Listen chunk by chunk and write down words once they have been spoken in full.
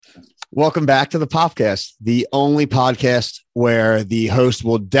Welcome back to the Popcast, the only podcast where the host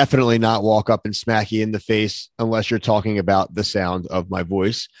will definitely not walk up and smack you in the face unless you're talking about the sound of my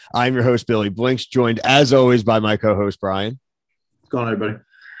voice. I'm your host, Billy Blinks, joined as always by my co-host, Brian. What's going on, everybody?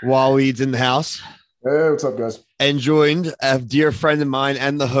 Waleed's in the house. Hey, what's up, guys? And joined a dear friend of mine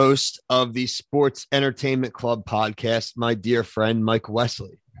and the host of the Sports Entertainment Club podcast, my dear friend, Mike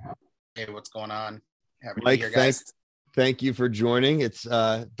Wesley. Hey, what's going on? Happy to Mike, be here, guys. Thank you for joining. It's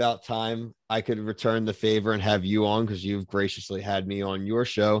about time I could return the favor and have you on because you've graciously had me on your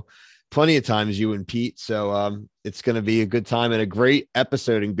show plenty of times, you and Pete. So it's going to be a good time and a great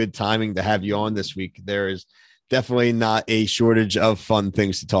episode and good timing to have you on this week. There is definitely not a shortage of fun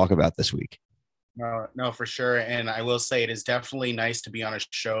things to talk about this week. No, for sure. And I will say it is definitely nice to be on a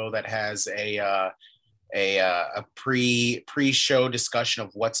show that has a pre-show discussion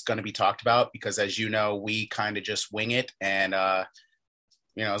of what's going to be talked about, because as you know, we kind of just wing it. And,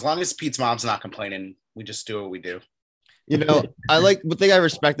 as long as Pete's mom's not complaining, we just do what we do. I like the thing I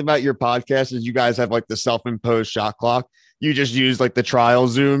respect about your podcast is you guys have like the self-imposed shot clock. You just use like the trial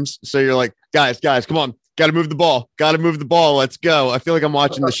zooms. So you're like, guys, come on. Got to move the ball. Let's go. I feel like I'm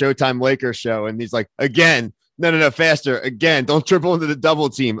watching the Showtime Lakers show. And he's like, again, no, faster. Again, don't triple into the double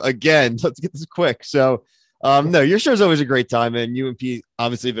team. Again, let's get this quick. So, no, your show's always a great time. And you and Pete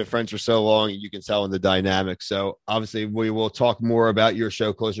obviously have been friends for so long. You can tell in the dynamic. So obviously we will talk more about your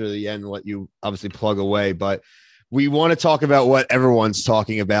show closer to the end and let you obviously plug away. But we want to talk about what everyone's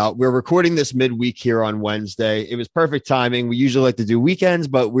talking about. We're recording this midweek here on Wednesday. It was perfect timing. We usually like to do weekends,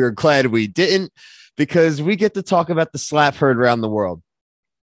 but we're glad we didn't because we get to talk about the slap heard around the world.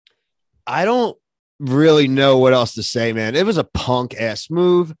 I don't really know what else to say, man. It was a punk ass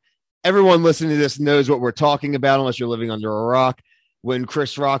move. Everyone listening to this knows what we're talking about, unless you're living under a rock. When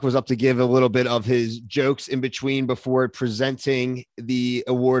Chris Rock was up to give a little bit of his jokes in between before presenting the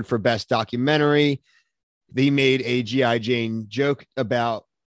award for best documentary, he made a G.I. Jane joke about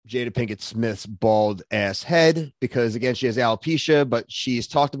Jada Pinkett Smith's bald ass head because, again, she has alopecia, but she's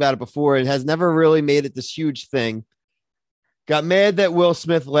talked about it before and has never really made it this huge thing. Got mad that Will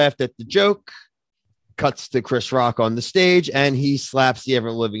Smith laughed at the joke. Cuts to Chris Rock on the stage and he slaps the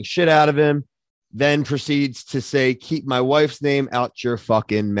ever living shit out of him, then proceeds to say, "Keep my wife's name out your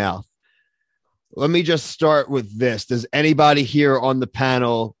fucking mouth." Let me just start with this. Does anybody here on the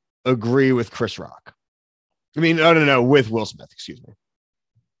panel agree with Chris Rock? I mean, no, with Will Smith, excuse me.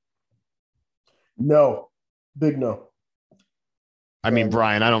 No, big no. I mean,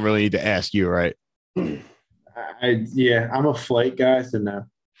 Brian, I don't really need to ask you, right? I'm a flight guy, so no.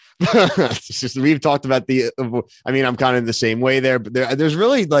 It's just, we've talked about I'm kind of in the same way there, but there's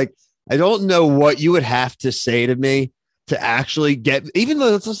really like, I don't know what you would have to say to me to actually get, even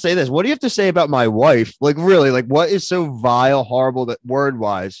though let's just say this, what do you have to say about my wife? Like really, like what is so vile, horrible that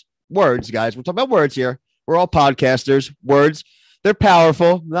words, guys, we're talking about words here. We're all podcasters. Words, they're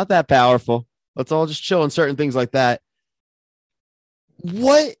powerful, not that powerful. Let's all just chill on certain things like that.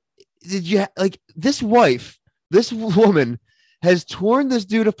 What did you like? This woman has torn this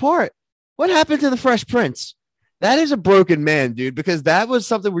dude apart. What happened to the Fresh Prince? That is a broken man, dude, because that was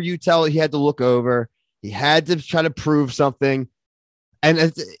something where you tell he had to look over. He had to try to prove something.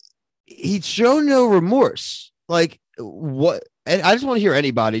 And he'd show no remorse. Like what? And I just want to hear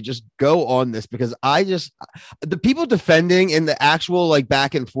anybody just go on this because the people defending in the actual like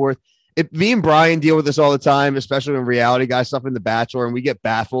back and forth, me and Brian deal with this all the time, especially when reality guys stuff in The Bachelor, and we get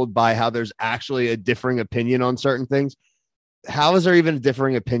baffled by how there's actually a differing opinion on certain things. How is there even a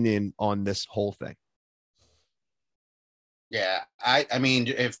differing opinion on this whole thing? Yeah, I mean,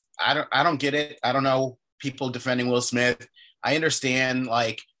 if I don't get it. I don't know people defending Will Smith. I understand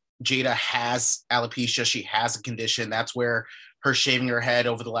like Jada has alopecia. She has a condition. That's where her shaving her head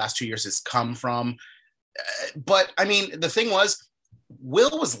over the last 2 years has come from. But I mean, the thing was,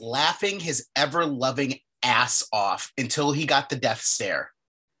 Will was laughing his ever loving ass off until he got the death stare.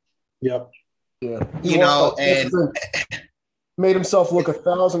 Yep. Yeah. And made himself look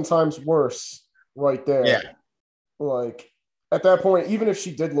 1,000 times worse right there. Yeah. Like at that point, even if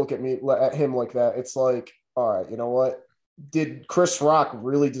she did look at him like that, it's like, all right, you know what? Did Chris Rock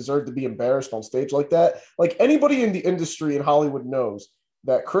really deserve to be embarrassed on stage like that? Like anybody in the industry in Hollywood knows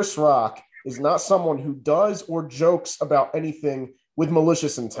that Chris Rock is not someone who does or jokes about anything with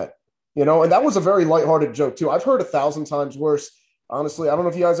malicious intent, and that was a very lighthearted joke too. I've heard 1,000 times worse. Honestly, I don't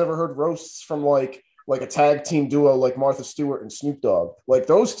know if you guys ever heard roasts from like a tag team duo like Martha Stewart and Snoop Dogg. Like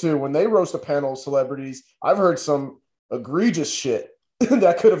those two, when they roast a panel of celebrities, I've heard some egregious shit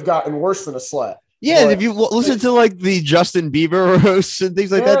that could have gotten worse than a slap. Yeah, and But- if you listen to like the Justin Bieber roasts and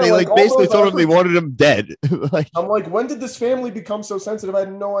things like that, Yeah, they like, like all basically those told him they efforts- wanted him dead. Like, I'm like, when did this family become so sensitive? I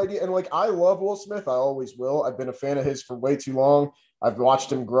had no idea. And like, I love Will Smith. I always will. I've been a fan of his for way too long. I've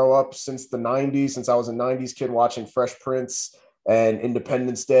watched him grow up since the 90s, since I was a 90s kid watching Fresh Prince and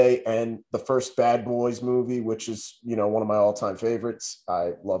Independence Day and the first Bad Boys movie, which is, one of my all-time favorites.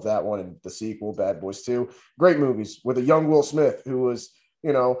 I love that one. And the sequel, Bad Boys 2. Great movies with a young Will Smith who was,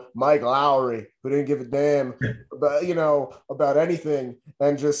 Mike Lowry, who didn't give a damn about anything.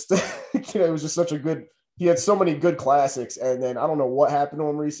 And just, it was just such a good, he had so many good classics. And then I don't know what happened to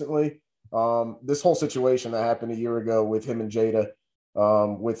him recently. This whole situation that happened a year ago with him and Jada,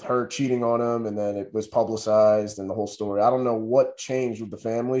 with her cheating on him, and then it was publicized and the whole story. I don't know what changed with the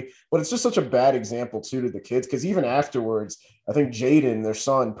family, but it's just such a bad example too to the kids. Because even afterwards, I think Jaden, their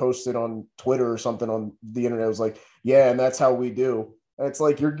son, posted on Twitter or something on the internet. It was like, yeah, and that's how we do. And it's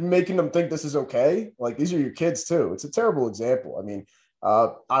like you're making them think this is okay. Like these are your kids too. It's a terrible example. I mean,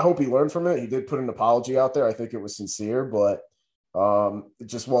 I hope he learned from it. He did put an apology out there. I think it was sincere, but it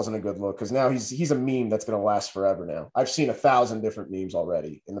just wasn't a good look because now he's a meme that's going to last forever. Now I've seen 1,000 different memes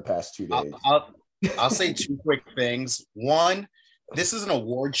already in the past 2 days. I'll say two quick things. One, this is an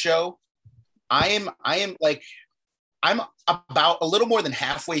award show. I'm about a little more than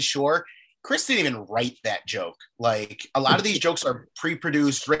halfway sure Chris didn't even write that joke. Like a lot of these jokes are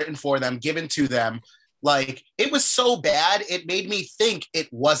pre-produced, written for them, given to them. Like it was so bad, it made me think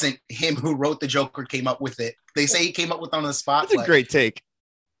it wasn't him who wrote the joke or came up with it. They say he came up with it on the spot. that's a great take.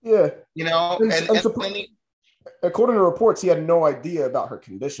 Yeah. According to reports, he had no idea about her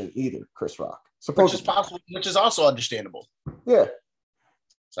condition either, Chris Rock. Which is possible, which is also understandable. Yeah.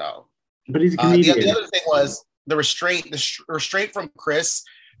 So, but he's a comedian. The other thing was the restraint from Chris,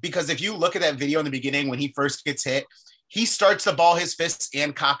 because if you look at that video in the beginning when he first gets hit, he starts to ball his fists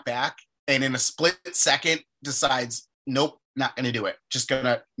and cock back, and in a split second decides, nope, not gonna do it. Just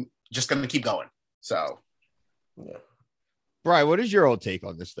gonna keep going. So, yeah. Brian, what is your old take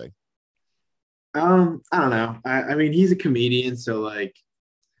on this thing? I don't know. I mean, he's a comedian, so like,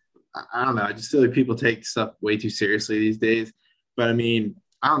 I don't know. I just feel like people take stuff way too seriously these days. But I mean,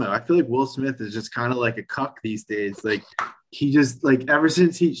 I don't know. I feel like Will Smith is just kind of like a cuck these days. Like he just like ever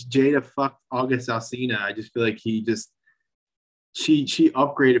since Jada fucked August Alsina, I just feel like she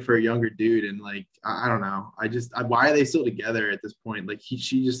upgraded for a younger dude, and like I don't know. Why are they still together at this point? Like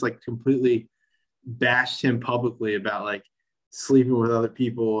she just like completely bashed him publicly about like sleeping with other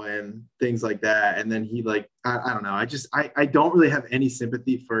people and things like that. And then he like I don't know. I don't really have any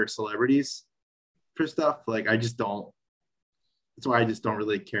sympathy for celebrities for stuff. Like I just don't. That's why I just don't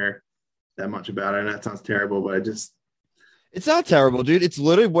really care that much about it. And that sounds terrible, but It's not terrible, dude. It's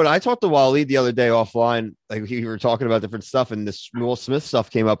literally what I talked to Waleed the other day offline. Like we were talking about different stuff, and this Will Smith stuff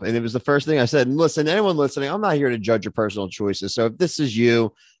came up, and it was the first thing I said. And listen, anyone listening, I'm not here to judge your personal choices. So if this is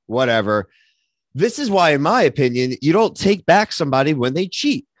you, whatever. This is why, in my opinion, you don't take back somebody when they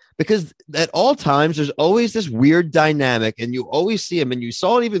cheat, because at all times there's always this weird dynamic, and you always see him. And you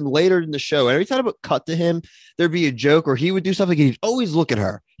saw it even later in the show. And every time it would cut to him, there'd be a joke, or he would do something. And he'd always look at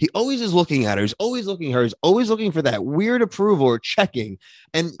her. He always is looking at her. He's always looking at her. He's always looking for that weird approval or checking.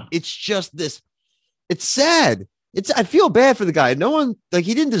 And it's just this. It's sad. I feel bad for the guy. No one, like,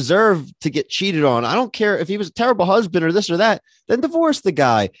 he didn't deserve to get cheated on. I don't care if he was a terrible husband or this or that, then divorce the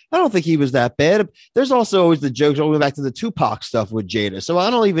guy. I don't think he was that bad. There's also always the jokes going back to the Tupac stuff with Jada. So I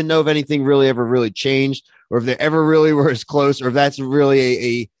don't even know if anything really ever really changed, or if they ever really were as close, or if that's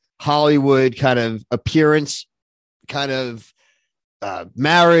really a Hollywood kind of appearance, kind of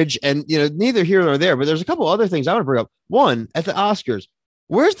marriage. And, neither here nor there, but there's a couple other things I want to bring up. One, at the Oscars,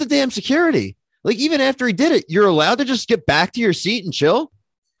 where's the damn security? Like, even after he did it, you're allowed to just get back to your seat and chill?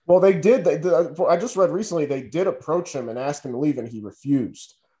 Well, they did. I just read recently they did approach him and ask him to leave, and he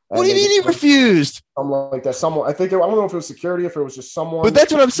refused. What do you mean he refused? Something like that. Someone, I don't know if it was security, if it was just someone. But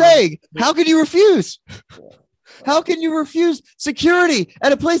that's what I'm saying. How can you refuse? How can you refuse security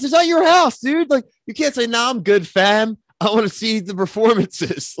at a place that's not your house, dude? Like, you can't say, "Nah, I'm good, fam. I want to see the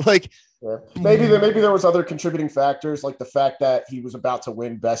performances." Like, yeah. Maybe there was other contributing factors, like the fact that he was about to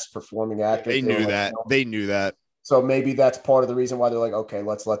win Best Performing Actor. They knew that. They knew that. So maybe that's part of the reason why they're like, okay,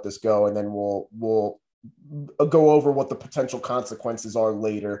 let's let this go, and then we'll go over what the potential consequences are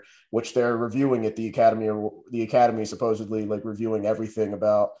later, which they're reviewing at the Academy, or the Academy supposedly like reviewing everything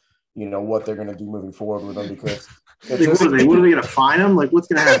about what they're going to do moving forward with them, because what are they going to fine them? Like, what's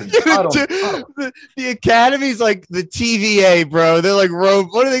going to happen? The Academy's like the TVA, bro. They're like,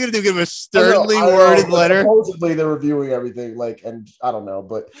 what are they going to do? Give him a sternly worded letter? Supposedly they're reviewing everything, like, and I don't know,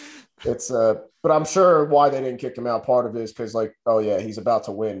 but it's but I'm sure why they didn't kick him out. Part of it is because, like, oh yeah, he's about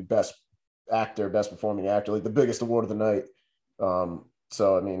to win Best actor, best performing actor, like the biggest award of the night.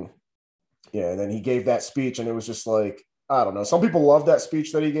 So I mean, yeah. And then he gave that speech, and it was just like, I don't know. Some people love that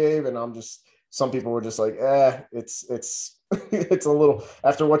speech that he gave, and some people were just like, it's it's a little,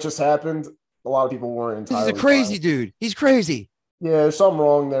 after what just happened. A lot of people weren't entirely. He's a crazy fine. dude. He's crazy. Yeah, there's something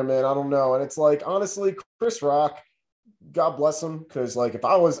wrong there, man. I don't know. And it's like, honestly, Chris Rock, God bless him, because like if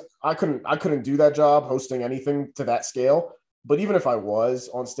I couldn't do that job hosting anything to that scale. But even if I was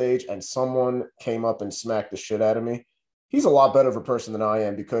on stage and someone came up and smacked the shit out of me, he's a lot better of a person than I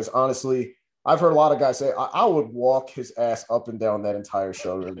am, because honestly, I've heard a lot of guys say I would walk his ass up and down that entire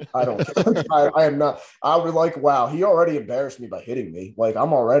showroom. I don't care. I am not. I would like, wow, he already embarrassed me by hitting me. Like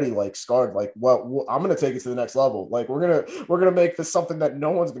I'm already like scarred. Like, well, I'm gonna take it to the next level. Like we're gonna make this something that no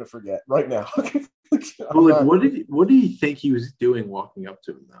one's gonna forget right now. Well, like, what do you think he was doing walking up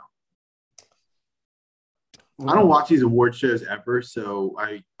to him though? I don't watch these award shows ever, so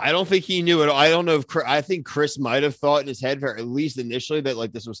I don't think he knew it. I don't know if I think Chris might have thought in his head, or at least initially, that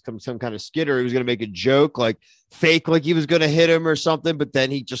like this was some kind of skit, or he was going to make a joke, like fake, like he was going to hit him or something. But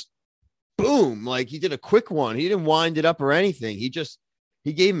then he just boom, like he did a quick one. He didn't wind it up or anything. He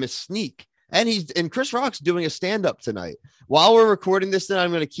gave him a sneak. And Chris Rock's doing a stand-up tonight. While we're recording this, then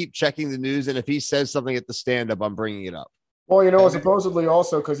I'm going to keep checking the news, and if he says something at the stand-up, I'm bringing it up. Well, you know, supposedly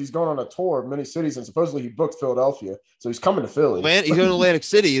also because he's going on a tour of many cities, and supposedly he booked Philadelphia, so he's coming to Philly. He's going to Atlantic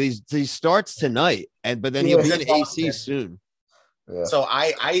City. He starts tonight, but then he'll be in AC soon. Yeah. So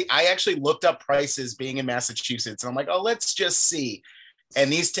I actually looked up prices being in Massachusetts, and I'm like, oh, let's just see. And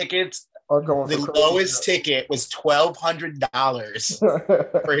these tickets are going. The lowest ticket was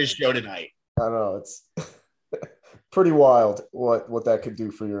 $1,200 for his show tonight. I know, it's pretty wild what that could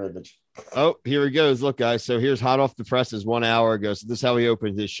do for your image. Oh, here he goes. Look, guys. So here's hot off the presses 1 hour ago. So this is how he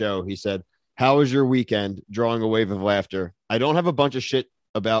opened his show. He said, "How was your weekend?" Drawing a wave of laughter. I don't have a bunch of shit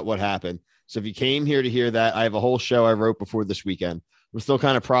about what happened. So if you came here to hear that, I have a whole show I wrote before this weekend. I'm still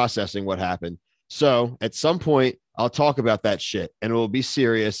kind of processing what happened. So at some point, I'll talk about that shit, and it will be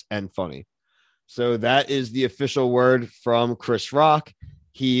serious and funny. So that is the official word from Chris Rock.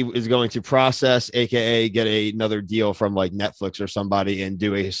 He is going to process, AKA get another deal from like Netflix or somebody and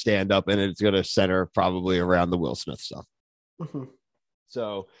do a stand up. And it's going to center probably around the Will Smith stuff. Mm-hmm.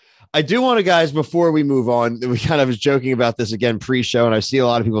 So I do want to, guys, before we move on, we kind of was joking about this again pre-show, and I see a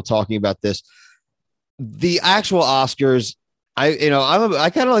lot of people talking about this. The actual Oscars, I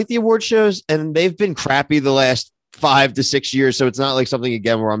kind of like the award shows, and they've been crappy the last 5 to 6 years. So it's not like something,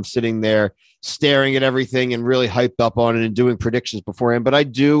 again, where I'm sitting there staring at everything and really hyped up on it and doing predictions beforehand. But I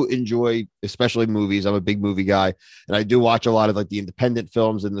do enjoy, especially movies. I'm a big movie guy, and I do watch a lot of like the independent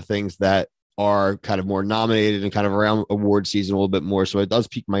films and the things that are kind of more nominated and kind of around award season a little bit more. So it does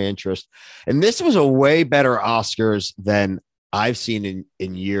pique my interest. And this was a way better Oscars than I've seen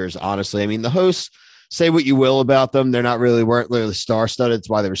in years, honestly. I mean, the hosts, say what you will about them, weren't really star-studded. It's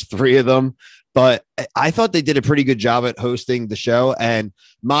why there was 3 of them. But I thought they did a pretty good job at hosting the show. And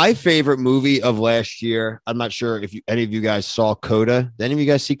my favorite movie of last year, I'm not sure if any of you guys saw Coda. Did any of you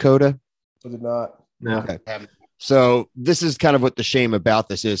guys see Coda? I did not. No. Okay. So this is kind of what the shame about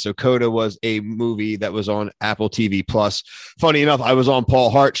this is. So Coda was a movie that was on Apple TV Plus. Funny enough, I was on Paul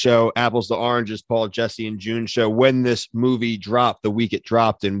Hart show, Apples to Oranges, Paul, Jesse, and June show when this movie dropped, the week it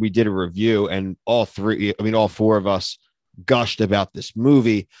dropped, and we did a review, and all 4 of us gushed about this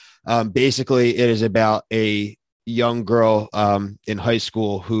movie. Basically, it is about a young girl in high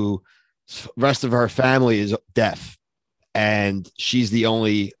school who rest of her family is deaf, and she's the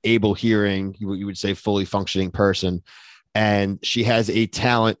only able hearing, you would say, fully functioning person, and she has a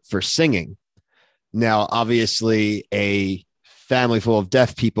talent for singing. Now, obviously, a family full of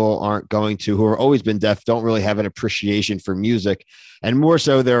deaf people who have always been deaf, don't really have an appreciation for music, and more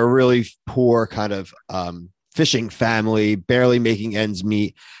so, they're a really poor kind of fishing family, barely making ends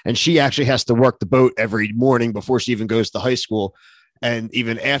meet. And she actually has to work the boat every morning before she even goes to high school and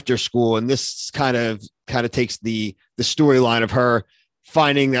even after school. And this kind of takes the storyline of her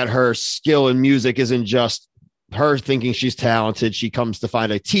finding that her skill in music isn't just her thinking she's talented. She comes to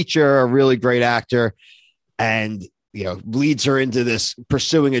find a teacher, a really great actor, and, leads her into this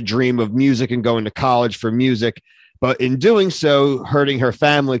pursuing a dream of music and going to college for music. But in doing so, hurting her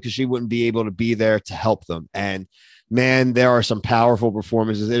family because she wouldn't be able to be there to help them. And man, there are some powerful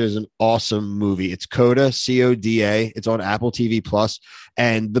performances. It is an awesome movie. It's Coda, CODA. It's on Apple TV Plus.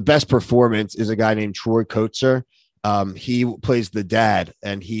 And the best performance is a guy named Troy Kotsur. He plays the dad,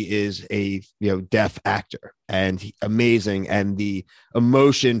 and he is a deaf actor, and amazing. And the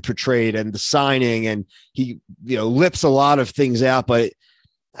emotion portrayed and the signing, and he lips a lot of things out, but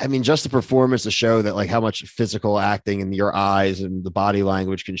I mean, just the performance to show that, like, how much physical acting and your eyes and the body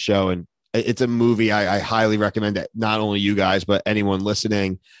language can show. And it's a movie I highly recommend that not only you guys, but anyone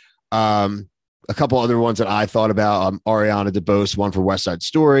listening. A couple other ones that I thought about, Ariana DeBose, one for West Side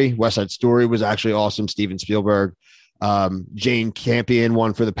Story. West Side Story was actually awesome. Steven Spielberg. Jane Campion,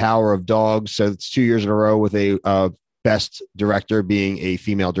 one for The Power of Dogs. So it's 2 years in a row with a best director being a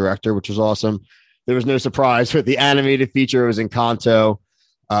female director, which was awesome. There was no surprise with the animated feature. It was Encanto.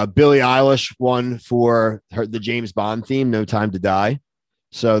 Billie Eilish won for the James Bond theme, No Time to Die.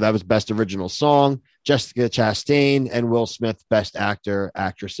 So that was best original song. Jessica Chastain and Will Smith, best actor,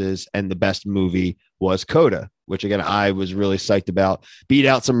 actresses, and the best movie was Coda, which again, I was really psyched about. Beat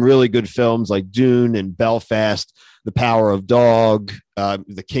out some really good films like Dune and Belfast, The Power of Dog,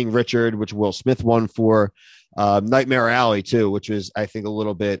 The King Richard, which Will Smith won for, Nightmare Alley too, which was, I think, a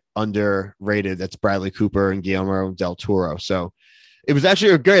little bit underrated. That's Bradley Cooper and Guillermo del Toro. So it was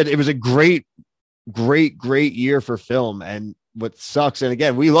actually it was a great year for film. And what sucks, and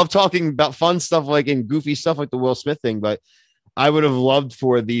again, we love talking about fun stuff like and goofy stuff like the Will Smith thing, but I would have loved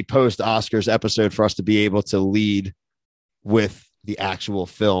for the post Oscars episode for us to be able to lead with the actual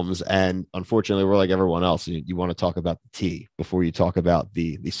films. And unfortunately, we're like everyone else. You want to talk about the tea before you talk about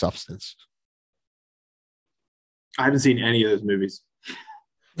the substance. I haven't seen any of those movies.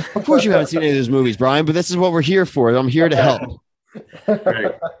 Of course you haven't seen any of those movies, Brian, but this is what we're here for. I'm here to help.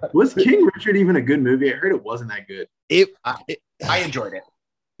 Right. Was King Richard even a good movie? I heard it wasn't that good. I enjoyed it.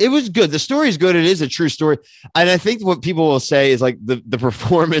 It was good. The story is good. It is a true story. And I think what people will say is like the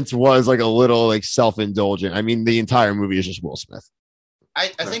performance was like a little like self-indulgent. I mean, the entire movie is just Will Smith. I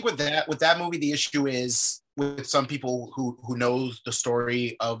think with that movie, the issue is with some people who knows the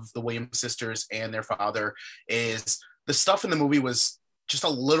story of the Williams sisters and their father is the stuff in the movie was just a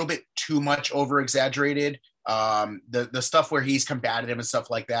little bit too much over exaggerated. The stuff where he's combative and stuff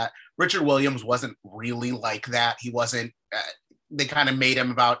like that. Richard Williams wasn't really like that. He wasn't, they kind of made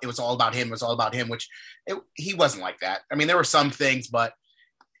him it was all about him, which he wasn't like that. I mean, there were some things, but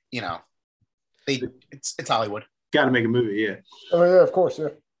it's Hollywood. Got to make a movie. Yeah. Oh yeah, of course. Yeah.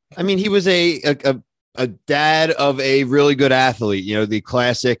 I mean, he was a dad of a really good athlete, the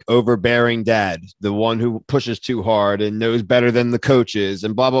classic overbearing dad, the one who pushes too hard and knows better than the coaches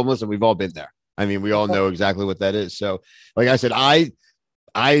and blah, blah, blah. Listen, we've all been there. I mean, we all know exactly what that is. So like I said, I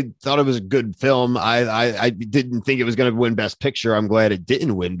thought it was a good film. I didn't think it was going to win Best Picture. I'm glad it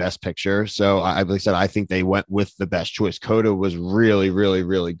didn't win Best Picture. So like I said, I think they went with the best choice. Coda was really, really,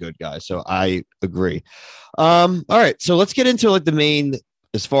 really good, guys. So I agree. All right. So let's get into like the main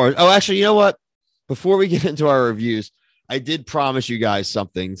as far as, actually, you know what? Before we get into our reviews, I did promise you guys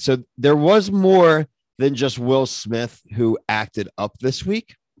something. So there was more than just Will Smith who acted up this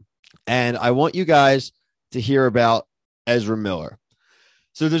week. And I want you guys to hear about Ezra Miller.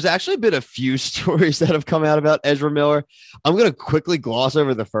 So there's actually been a few stories that have come out about Ezra Miller. I'm going to quickly gloss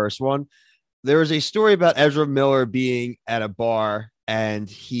over the first one. There was a story about Ezra Miller being at a bar and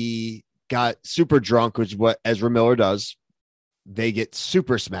he got super drunk, which is what Ezra Miller does. They get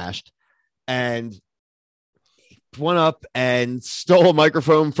super smashed and went up and stole a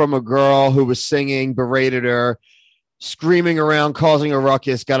microphone from a girl who was singing, berated her, screaming around, causing a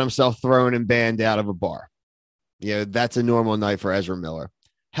ruckus, got himself thrown and banned out of a bar. That's a normal night for Ezra Miller.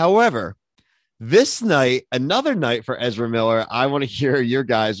 However, this night, another night for Ezra Miller, I want to hear your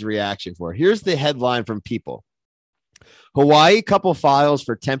guys' reaction for. Here's the headline from People. Hawaii couple files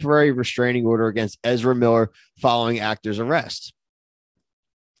for temporary restraining order against Ezra Miller following actor's arrest.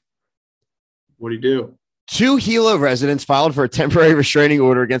 What do you do? 2 Hilo residents filed for a temporary restraining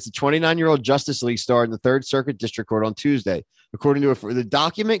order against the 29-year-old Justice League star in the Third Circuit District Court on Tuesday. According to the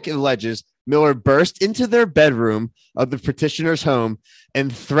document alleges Miller burst into their bedroom of the petitioner's home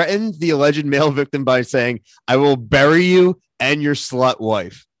and threatened the alleged male victim by saying, "I will bury you and your slut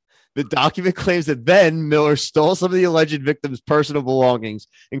wife." The document claims that then Miller stole some of the alleged victim's personal belongings,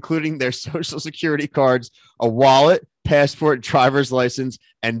 including their social security cards, a wallet, passport, driver's license,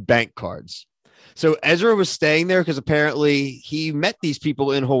 and bank cards. So Ezra was staying there because apparently he met these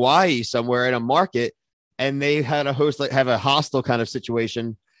people in Hawaii somewhere in a market, and they had have a hostel kind of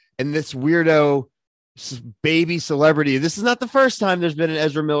situation. And this weirdo baby celebrity, this is not the first time there's been an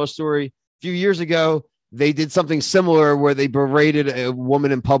Ezra Miller story. A few years ago, they did something similar where they berated a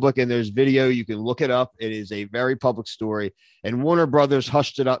woman in public, and there's video. You can look it up. It is a very public story. And Warner Brothers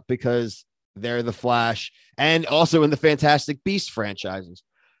hushed it up because they're the Flash and also in the Fantastic Beasts franchises.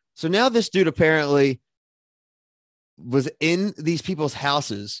 So now this dude apparently was in these people's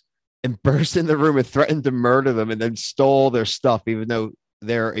houses and burst in the room and threatened to murder them and then stole their stuff, even though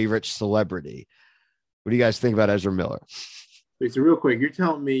they're a rich celebrity. What do you guys think about Ezra Miller? Wait, so real quick, you're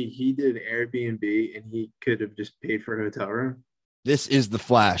telling me he did Airbnb and he could have just paid for a hotel room? This is the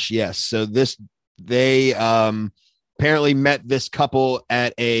Flash. Yes. So they apparently met this couple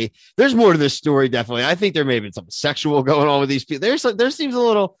at there's more to this story. Definitely. I think there may have been something sexual going on with these people. There's a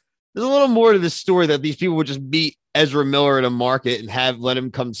little more to this story that these people would just meet Ezra Miller at a market and let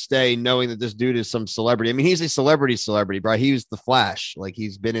him come stay, knowing that this dude is some celebrity. I mean, he's a celebrity, bro. He was the Flash. Like,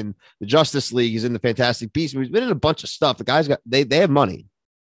 he's been in the Justice League. He's in the Fantastic Beasts. He's been in a bunch of stuff. The guy's they have money.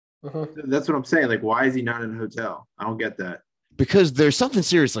 That's what I'm saying. Like, why is he not in a hotel? I don't get that. Because there's something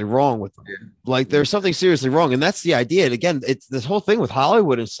seriously wrong with them. Yeah. Like, there's something seriously wrong. And that's the idea. And again, it's this whole thing with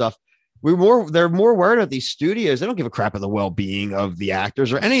Hollywood and stuff. They're more worried about these studios. They don't give a crap about the well-being of the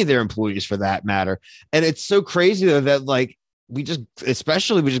actors or any of their employees for that matter. And it's so crazy though, that like we just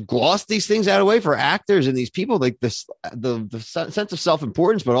gloss these things out of the way for actors and these people, like this, the sense of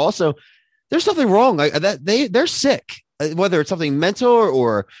self-importance, but also there's something wrong. Like that they're sick, whether it's something mental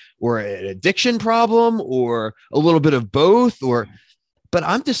or an addiction problem or a little bit of both. But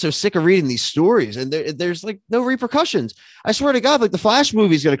I'm just so sick of reading these stories, and there's like no repercussions. I swear to God, like the Flash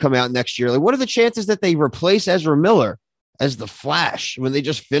movie is going to come out next year. Like, what are the chances that they replace Ezra Miller as the Flash when they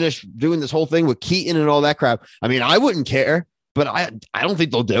just finish doing this whole thing with Keaton and all that crap? I mean, I wouldn't care, but I don't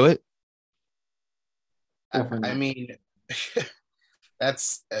think they'll do it. I mean,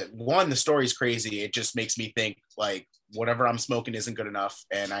 that's one, the story's crazy. It just makes me think like whatever I'm smoking isn't good enough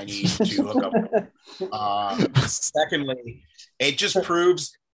and I need to hook up. Secondly, it just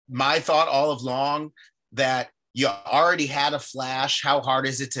proves my thought all along that you already had a Flash. How hard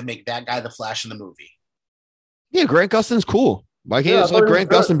is it to make that guy the Flash in the movie? Yeah, Grant Gustin's cool. Why can't you just let Grant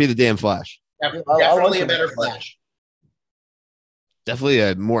Gustin be the damn Flash? Definitely a better Flash. Definitely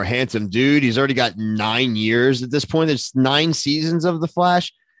a more handsome dude. He's already got 9 years at this point. There's 9 seasons of The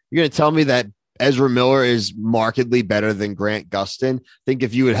Flash. You're going to tell me that Ezra Miller is markedly better than Grant Gustin? I think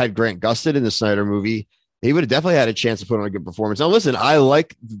if you had Grant Gustin in the Snyder movie, he would have definitely had a chance to put on a good performance. Now, listen, I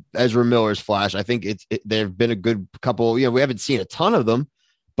like Ezra Miller's Flash. I think there have been a good couple. You know, we haven't seen a ton of them,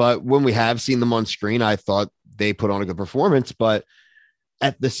 but when we have seen them on screen, I thought they put on a good performance. But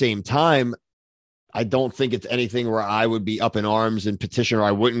at the same time, I don't think it's anything where I would be up in arms and petition, or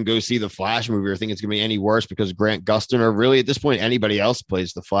I wouldn't go see the Flash movie or think it's going to be any worse because Grant Gustin or really at this point anybody else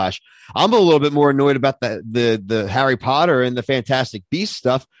plays the Flash. I'm a little bit more annoyed about the Harry Potter and the Fantastic Beasts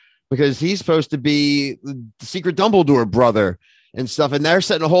stuff because he's supposed to be the secret Dumbledore brother and stuff, and they're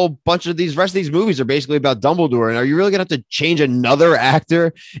setting a whole bunch of these. Rest of these movies are basically about Dumbledore. And are you really going to have to change another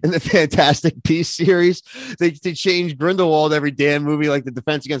actor in the Fantastic Beasts series? They change Grindelwald every damn movie, like the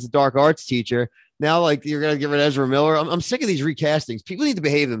Defense Against the Dark Arts teacher. Now, like, you're going to get rid of Ezra Miller. I'm sick of these recastings. People need to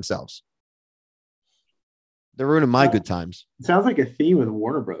behave themselves. They're ruining my good times. It sounds like a theme with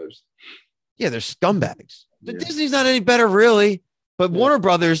Warner Brothers. Yeah, they're scumbags. Yeah. Disney's not any better, really. But Warner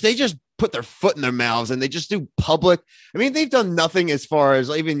Brothers, they just put their foot in their mouths and they just do public. I mean, they've done nothing as far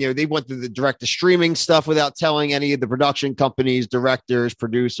as even, they went through the direct to streaming stuff without telling any of the production companies, directors,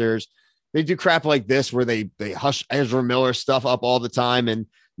 producers. They do crap like this where they hush Ezra Miller stuff up all the time. And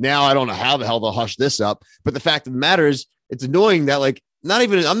now I don't know how the hell they'll hush this up. But the fact of the matter is, it's annoying that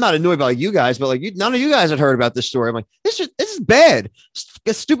I'm not annoyed by you guys, but none of you guys had heard about this story. I'm like, this is bad.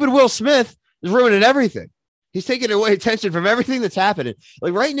 Stupid Will Smith is ruining everything. He's taking away attention from everything that's happening.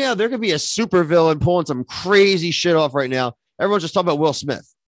 Like right now, there could be a super villain pulling some crazy shit off right now. Everyone's just talking about Will Smith.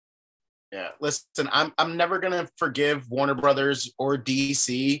 Yeah, listen, I'm never gonna forgive Warner Brothers or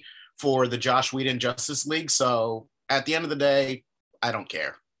DC for the Joss Whedon Justice League. So at the end of the day, I don't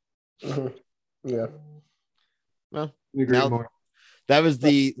care. Mm-hmm. Yeah. Well, now, that was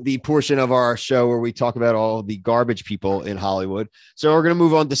the portion of our show where we talk about all the garbage people in Hollywood. So we're going to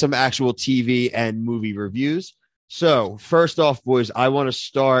move on to some actual TV and movie reviews. So first off, boys, I want to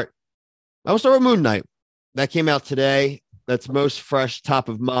start with Moon Knight. That came out today. That's most fresh, top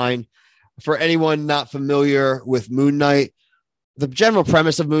of mind. For anyone not familiar with Moon Knight, the general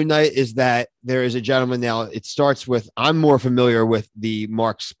premise of Moon Knight is that there is a gentleman. Now it starts with, I'm more familiar with the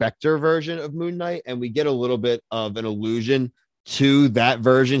Mark Spector version of Moon Knight, and we get a little bit of an allusion to that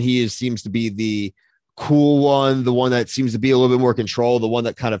version. He seems to be the cool one, the one that seems to be a little bit more control, the one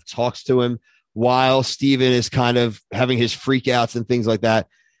that kind of talks to him while Steven is kind of having his freakouts and things like that.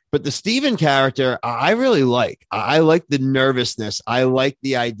 But the Steven character, I really like. I like the nervousness. I like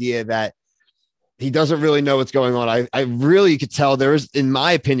the idea that he doesn't really know what's going on. I really could tell in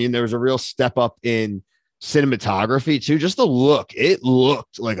my opinion, there was a real step up in cinematography too. Just the look, it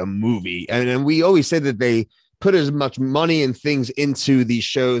looked like a movie. And we always say that they put as much money and things into these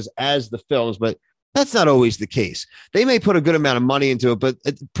shows as the films, but that's not always the case. They may put a good amount of money into it, but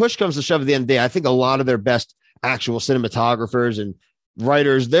push comes to shove at the end of the day. I think a lot of their best actual cinematographers and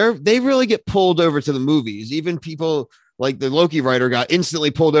writers, they really get pulled over to the movies. Even people like the Loki writer got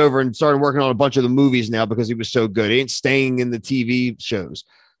instantly pulled over and started working on a bunch of the movies now because he was so good. He ain't staying in the TV shows.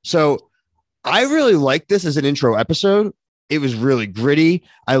 So I really like this as an intro episode. It was really gritty.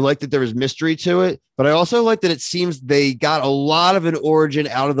 I like that there was mystery to it, but I also like that it seems they got a lot of an origin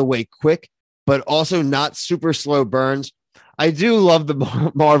out of the way quick, but also not super slow burns. I do love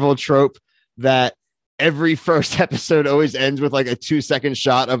the Marvel trope that every first episode always ends with like a 2-second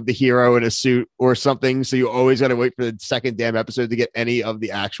shot of the hero in a suit or something. So you always got to wait for the second damn episode to get any of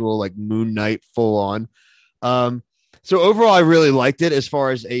the actual like Moon Knight full on. So overall, I really liked it as far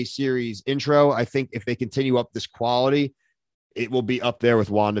as a series intro. I think if they continue up this quality, it will be up there with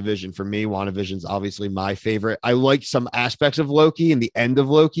WandaVision for me. WandaVision's obviously my favorite. I like some aspects of Loki and the end of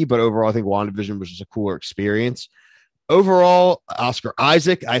Loki, but overall, I think WandaVision was just a cooler experience. Overall, Oscar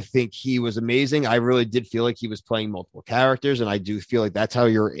Isaac, I think he was amazing. I really did feel like he was playing multiple characters, and I do feel like that's how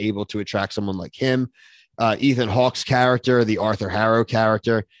you're able to attract someone like him. Ethan Hawke's character, the Arthur Harrow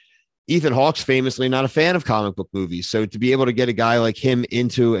character. Ethan Hawke's famously not a fan of comic book movies, so to be able to get a guy like him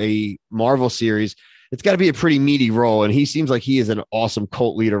into a Marvel series, it's got to be a pretty meaty role, and he seems like he is an awesome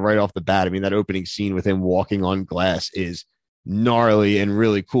cult leader right off the bat. I mean, that opening scene with him walking on glass is gnarly and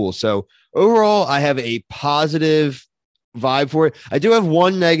really cool. So overall, I have a positive vibe for it. I do have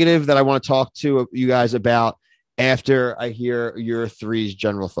one negative that I want to talk to you guys about after I hear your three's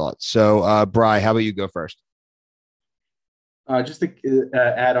general thoughts. So, Bri, how about you go first? Just to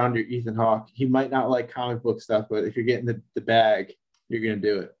add on to Ethan Hawke, he might not like comic book stuff, but if you're getting the bag, you're going to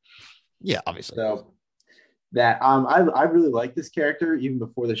do it. Yeah, obviously. So that I really like this character even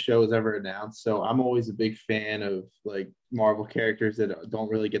before the show was ever announced. So I'm always a big fan of like Marvel characters that don't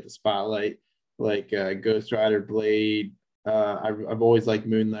really get the spotlight, like Ghost Rider, Blade. I've always liked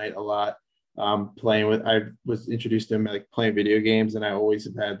Moon Knight a lot. I was introduced to him like playing video games, and I always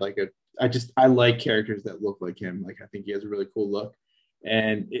have had like I like characters that look like him. Like I think he has a really cool look.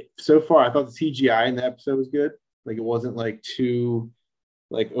 And so far, I thought the CGI in the episode was good. Like it wasn't like too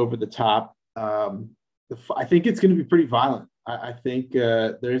like over the top. I think it's going to be pretty violent. I think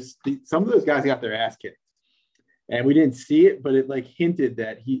some of those guys got their ass kicked, and we didn't see it, but it like hinted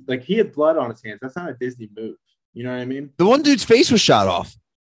that he had blood on his hands. That's not a Disney move. You know what I mean? The one dude's face was shot off.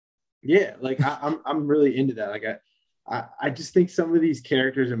 Yeah, like I'm really into that. Like I just think some of these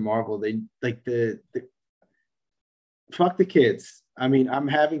characters in Marvel, they like the fuck the kids. I mean, I'm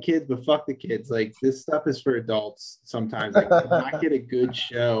having kids, but fuck the kids. Like this stuff is for adults sometimes. Like not get a good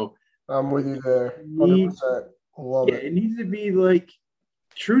show. I'm with you there. 100%. Love it. It needs to be like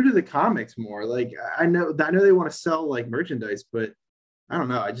true to the comics more. Like I know they want to sell like merchandise, but I don't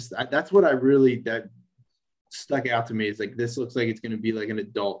know. That's what that stuck out to me. Is like this looks like it's going to be like an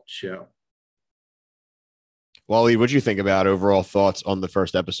adult show. Wally, what do you think about overall thoughts on the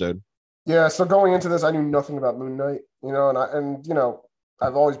first episode? Yeah, so going into this, I knew nothing about Moon Knight, and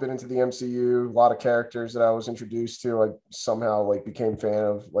I've always been into the MCU. A lot of characters that I was introduced to, I somehow like became fan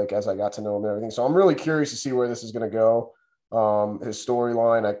of, like as I got to know him and everything. So I'm really curious to see where this is going to go. His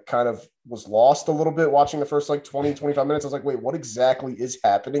storyline, I kind of was lost a little bit watching the first like 20, 25 minutes. I was like, wait, what exactly is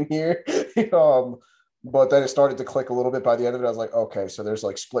happening here? But then it started to click a little bit by the end of it. I was like, okay, so there's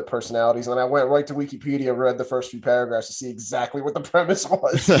like split personalities. And then I went right to Wikipedia, read the first few paragraphs to see exactly what the premise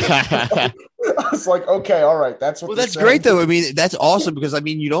was. I was like, okay, all right. That's great though. I mean, that's awesome because I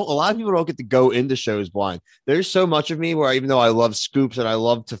mean, a lot of people don't get to go into shows blind. There's so much of me where even though I love scoops and I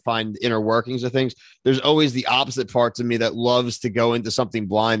love to find inner workings of things, there's always the opposite parts of me that loves to go into something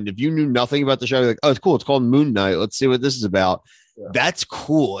blind. If you knew nothing about the show, you're like, oh, it's cool. It's called Moon Knight. Let's see what this is about. Yeah. That's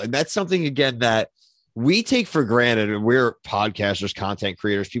cool. And that's something again that we take for granted, and we're podcasters, content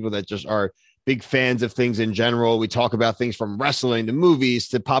creators, people that just are big fans of things in general. We talk about things from wrestling to movies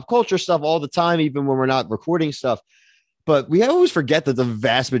to pop culture stuff all the time, even when we're not recording stuff. But we always forget that the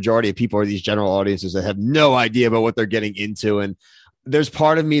vast majority of people are these general audiences that have no idea about what they're getting into. And there's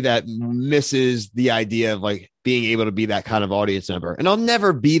part of me that misses the idea of like being able to be that kind of audience member. And I'll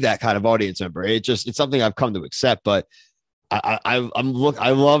never be that kind of audience member. It's something I've come to accept, but I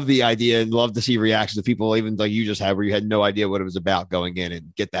love the idea and love to see reactions of people, even like you just had, where you had no idea what it was about going in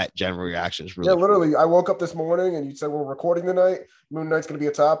and get that general reaction. Is really cool. Literally. I woke up this morning and you said we're recording tonight. Moon Knight's going to be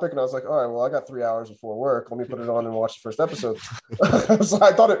a topic, and I was like, all right, well, I got 3 hours before work. Let me put it on and watch the first episode. So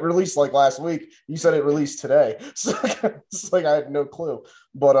I thought it released like last week. You said it released today, so it's like I had no clue.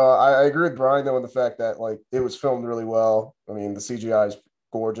 But I agree with Brian though in the fact that like it was filmed really well. I mean, the CGI is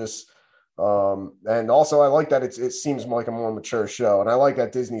gorgeous. And also I like that it seems like a more mature show, and I like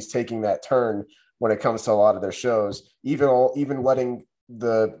that Disney's taking that turn when it comes to a lot of their shows, even letting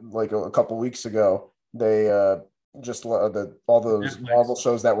a couple weeks ago, they just all those Marvel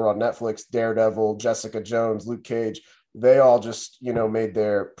shows that were on Netflix, Daredevil, Jessica Jones, Luke Cage, they all just, made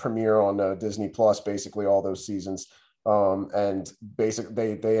their premiere on Disney Plus, basically all those seasons. And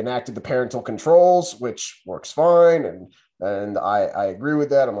basically they enacted the parental controls, which works fine. And I agree with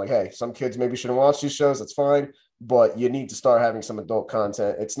that. I'm like, hey, some kids maybe shouldn't watch these shows. That's fine. But you need to start having some adult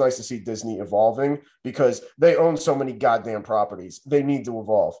content. It's nice to see Disney evolving because they own so many goddamn properties. They need to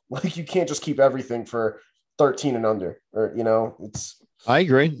evolve. Like, you can't just keep everything for 13 and under, or, it's. I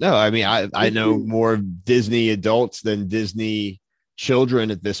agree. No, I mean, I know more Disney adults than Disney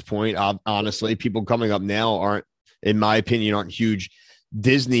children at this point. Honestly, people coming up now aren't, in my opinion, aren't huge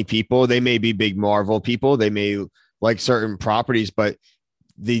Disney people. They may be big Marvel people. They may like certain properties, but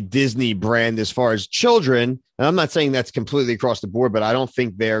the Disney brand as far as children, and I'm not saying that's completely across the board, but I don't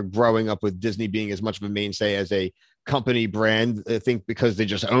think they're growing up with Disney being as much of a mainstay as a company brand. I think because they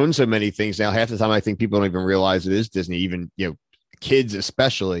just own so many things now, half the time I think people don't even realize it is Disney, even, kids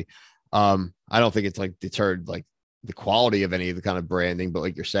especially. I don't think it's like deterred like the quality of any of the kind of branding, but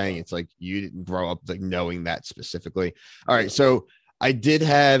like you're saying, it's like you didn't grow up like knowing that specifically. All right. So I did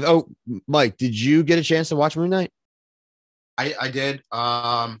have, Mike, did you get a chance to watch Moon Knight? I did.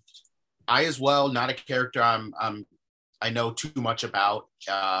 I as well, not a character I know too much about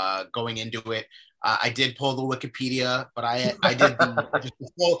going into it. I did pull the Wikipedia, but I did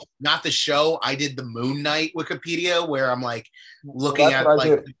not the show. I did the Moon Knight Wikipedia, where I'm like looking at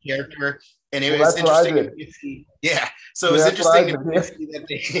like the character, and it was interesting. Yeah, so it was interesting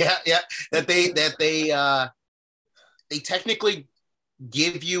that they technically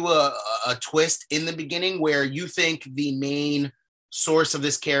give you a twist in the beginning where you think the main source of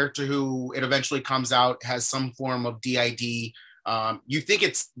this character, who it eventually comes out has some form of DID. You think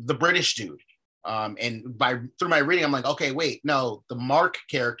it's the British dude. And through my reading, I'm like, okay, wait, no, the Mark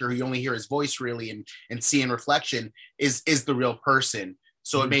character, who you only hear his voice really and see in reflection, is the real person.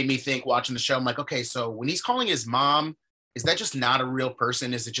 So it made me think, watching the show, I'm like, okay, so when he's calling his mom, is that just not a real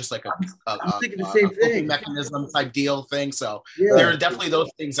person? Is it just like I'm thinking the same thing, mechanism type deal thing? So there are definitely those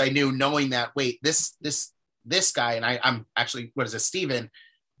things I knew, knowing that, wait, this guy, and I'm actually, what is it, Steven,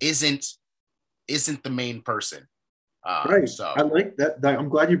 isn't the main person. Right. So I like that. I'm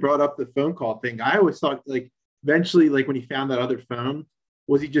glad you brought up the phone call thing. I always thought, like, eventually, like, when he found that other phone,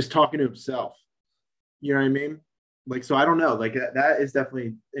 was he just talking to himself? You know what I mean? Like, so I don't know. Like, that is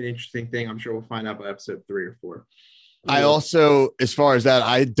definitely an interesting thing. I'm sure we'll find out by episode 3 or 4. I also, as far as that,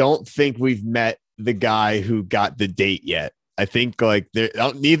 I don't think we've met the guy who got the date yet. I think like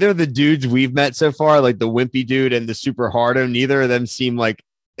neither of the dudes we've met so far, like the wimpy dude and the super hardo, neither of them seem like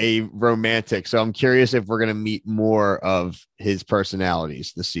a romantic. So I'm curious if we're going to meet more of his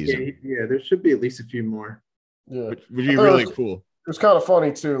personalities this season. Yeah, there should be at least a few more. Yeah, which would be really cool. It was kind of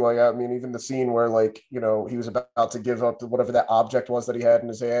funny too. Like, I mean, even the scene where, like, he was about to give up whatever that object was that he had in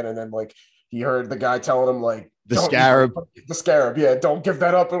his hand, and then like he heard the guy telling him like the scarab, yeah, don't give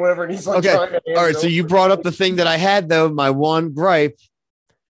that up or whatever. And he's like, okay, all right. So you brought up the thing that I had though. My one gripe,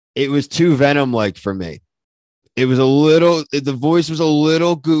 it was too Venom-like for me. It was the voice was a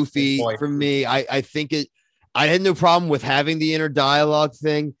little goofy for me. I think I had no problem with having the inner dialogue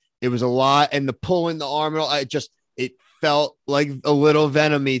thing. It was a lot, and the pulling the arm, it felt like a little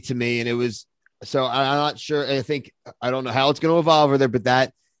Venom-y to me. And it was, so I'm not sure. I don't know how it's going to evolve over there,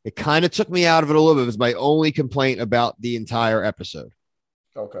 but it kind of took me out of it a little bit. It was my only complaint about the entire episode.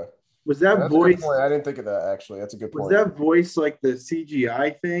 Okay. Was that voice? I didn't think of that, actually. That's a good point. Was that voice like the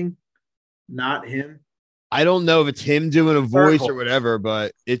CGI thing? Not him? I don't know if it's him doing a voice or whatever,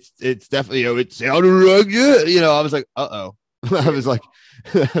 but it's definitely, it sounded like it. I was like, uh-oh. I was like,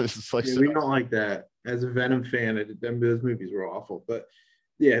 we don't like that. As a Venom fan, those movies were awful. But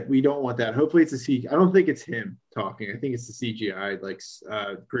yeah, we don't want that. Hopefully it's a CGI. I don't think it's him talking. I think it's the CGI, like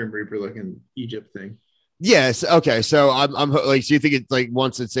Grim Reaper looking Egypt thing. Yes. Okay. So I'm like, so you think it's like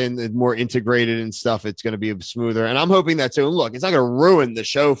once it's more integrated and stuff, it's going to be smoother. And I'm hoping that too. And look, it's not going to ruin the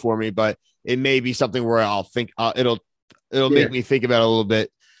show for me, but it may be something where I'll think it'll make me think about it a little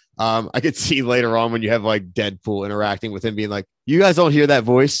bit. I could see later on when you have like Deadpool interacting with him being like, you guys don't hear that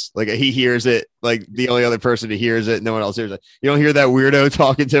voice. Like he hears it, like the only other person who hears it, no one else hears it. You don't hear that weirdo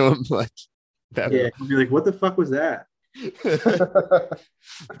talking to him. Like that. Yeah. You'd be like, what the fuck was that?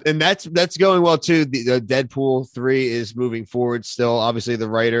 And that's going well too. The Deadpool 3 is moving forward still. Obviously the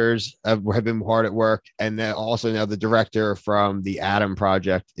writers have been hard at work, and then also now the director from the Adam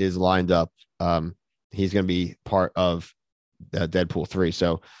project is lined up. He's going to be part of Deadpool 3,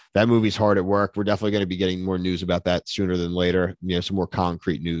 so that movie's hard at work. We're definitely going to be getting more news about that sooner than later, some more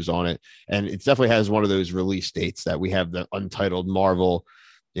concrete news on it. And it definitely has one of those release dates that we have, the untitled Marvel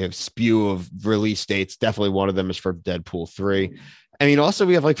spew of release dates. Definitely one of them is for Deadpool 3. I mean, also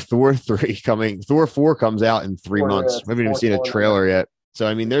we have like Thor 3 coming. Thor 4 comes out in 3 months. Yeah, We haven't even seen a trailer yet. So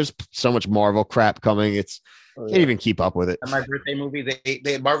I mean, there's so much Marvel crap coming. Can't even keep up with it. And my birthday movie,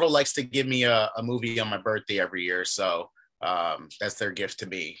 they Marvel likes to give me a movie on my birthday every year. So that's their gift to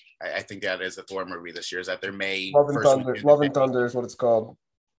me. I think that is a Thor movie this year. Is that their May? Love and Thunder. Love and Thunder is what it's called.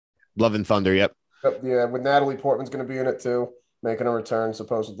 Love and Thunder. Yep. Yeah, with Natalie Portman's going to be in it too, making a return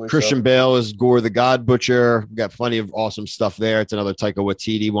supposedly. Christian Bale is Gore the God Butcher. We've got plenty of awesome stuff there. It's another Taika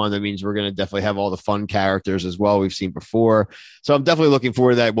Waititi one. That means we're going to definitely have all the fun characters as well we've seen before. So I'm definitely looking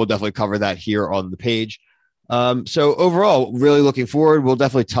forward to that. We'll definitely cover that here on the page. So overall, really looking forward. We'll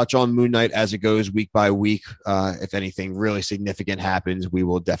definitely touch on Moon Knight as it goes week by week. If anything really significant happens, we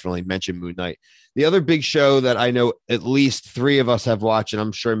will definitely mention Moon Knight. The other big show that I know at least 3 of us have watched, and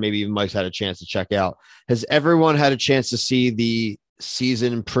I'm sure maybe even Mike's had a chance to check out. Has everyone had a chance to see the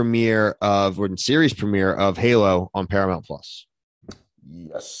season premiere or series premiere of Halo on Paramount Plus?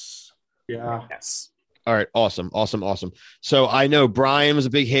 Yes. Yeah. Yes. All right. Awesome. So I know Brian was a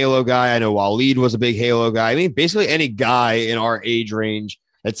big Halo guy. I know Waleed was a big Halo guy. I mean, basically any guy in our age range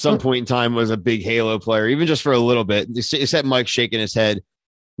at some point in time was a big Halo player, even just for a little bit, except Mike shaking his head.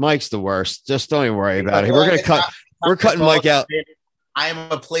 Mike's the worst. Just don't even worry about it. We're cutting Mike out. I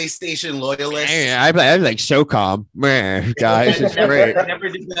am a PlayStation loyalist. I'm like SOCOM, man, guys. It's great.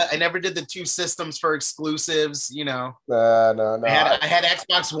 I never did the 2 systems for exclusives. You know, No. I had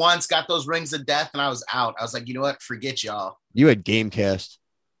Xbox once, got those Rings of Death, and I was out. I was like, you know what? Forget y'all. You had Gamecast.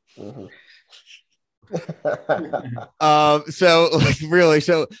 Mhm.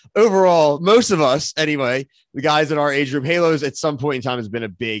 So overall, most of us, anyway, the guys in our age group, Halo's at some point in time has been a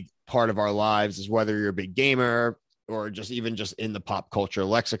big part of our lives. Is whether you're a big gamer or just in the pop culture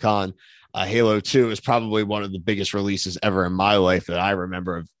lexicon. Halo 2 is probably one of the biggest releases ever in my life that I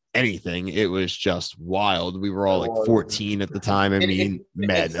remember of anything. It was just wild. We were all like 14 at the time. I mean,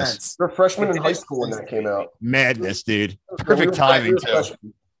 madness. We're freshmen in high school when that came out. Madness, dude. Perfect timing, too.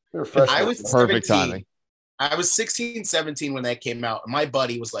 I was Perfect 17. timing. I was 16, 17 when that came out. My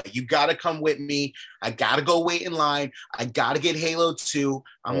buddy was like, you got to come with me. I got to go wait in line. I got to get Halo 2.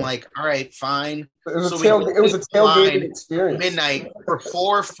 I'm like, all right, fine. It was a tailgating experience. Midnight for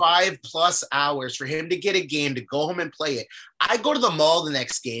 4 or 5 plus hours for him to get a game, to go home and play it. I go to the mall the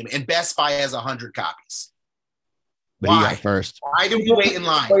next game and Best Buy has 100 copies. But he got first. Why do we wait in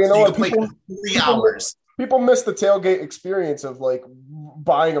line? Well, you know what? Play for 3 hours. People miss the tailgate experience of like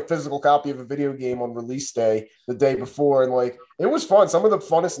buying a physical copy of a video game on release day the day before, and like it was fun. Some of the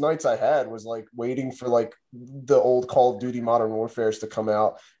funnest nights I had was like waiting for like the old Call of Duty Modern Warfares to come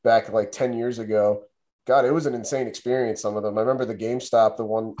out back like 10 years ago. God, it was an insane experience. Some of them. I remember the GameStop,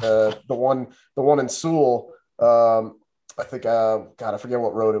 the one in Sewell. I think, God, I forget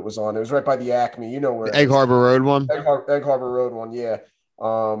what road it was on. It was right by the Acme. You know where? The Egg Harbor Road one. Egg Harbor Road one. Yeah.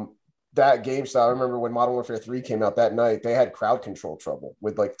 That GameStop, I remember when Modern Warfare 3 came out that night, they had crowd control trouble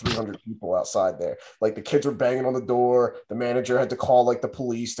with like 300 people outside there. Like the kids were banging on the door. The manager had to call like the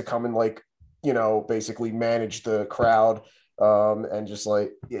police to come and like, you know, basically manage the crowd. And just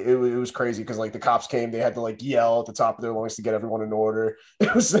like, it was crazy because like the cops came, they had to like yell at the top of their lungs to get everyone in order.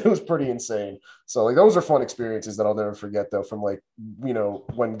 It was pretty insane. So like, those are fun experiences that I'll never forget though, from like, you know,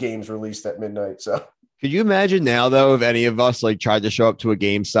 when games released at midnight. So. Could you imagine now, though, if any of us like tried to show up to a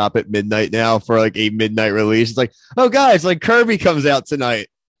GameStop at midnight now for like a midnight release? It's like, oh, guys, like Kirby comes out tonight.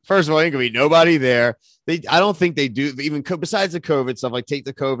 First of all, ain't gonna be nobody there. I don't think they do, even besides the COVID stuff, like take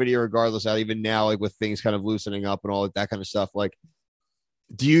the COVID here regardless out, even now, like with things kind of loosening up and all that kind of stuff. Like,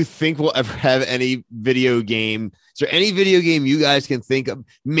 do you think we'll ever have any video game? Is there any video game you guys can think of?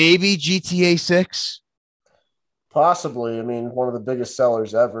 Maybe GTA 6? Possibly. I mean, one of the biggest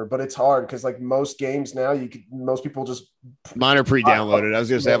sellers ever, but it's hard because like most games now, most people just mine are pre-downloaded. I was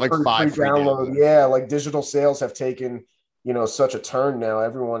gonna say I have like 5 pre-downloaded. Yeah, like digital sales have taken, you know, such a turn now.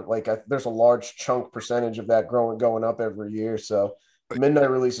 Everyone like there's a large chunk percentage of that going up every year. So midnight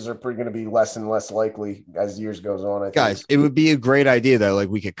releases are going to be less and less likely as years goes on. I think. Guys, it would be a great idea though. Like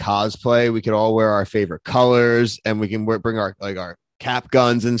we could cosplay, we could all wear our favorite colors, and we can bring our cap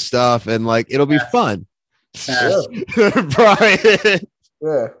guns and stuff, and like it'll be fun. Yeah. Brian.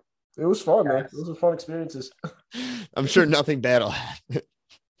 Yeah, it was fun, man. Those were fun experiences. I'm sure nothing bad will happen.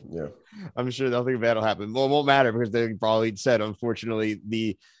 Yeah, I'm sure nothing bad will happen. Well, it won't matter because they probably said, unfortunately,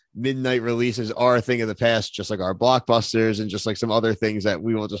 the midnight releases are a thing of the past, just like our blockbusters and just like some other things that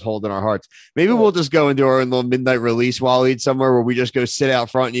we will just hold in our hearts. Maybe we'll just go into our own little midnight release Waleed somewhere where we just go sit out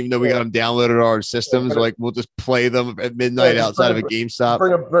front, and even though we got them downloaded on our systems, like we'll just play them at midnight outside of a GameStop.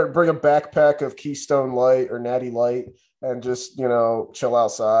 Bring a backpack of Keystone Light or Natty Light, and just, chill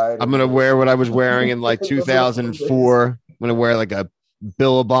outside. I'm going to wear what I was wearing in like 2004. I'm going to wear like a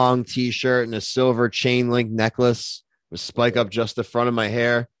Billabong t-shirt and a silver chain link necklace with spike up just the front of my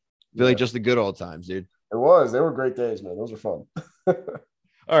hair. Feel like just the good old times, dude. It was. They were great days, man. Those were fun.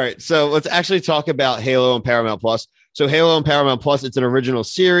 All right. So let's actually talk about Halo on Paramount Plus. So Halo on Paramount Plus, it's an original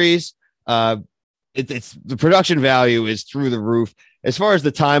series. It's the production value is through the roof. As far as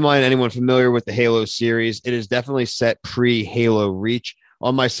the timeline, anyone familiar with the Halo series, it is definitely set pre-Halo Reach.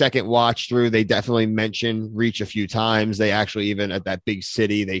 On my second watch through, they definitely mention Reach a few times. They actually, even at that big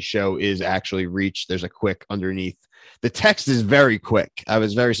city they show is actually Reach. There's a quick underneath. The text is very quick. I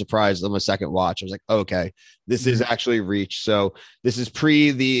was very surprised on my second watch. I was like, okay, this is actually Reach. So this is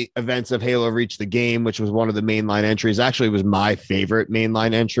pre the events of Halo Reach the game, which was one of the mainline entries. Actually, was my favorite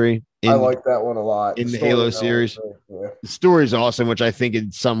mainline entry. I like that one a lot. In the Halo series. Yeah. The story is awesome, which I think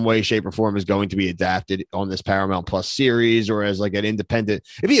in some way, shape, or form is going to be adapted on this Paramount Plus series or as like an independent.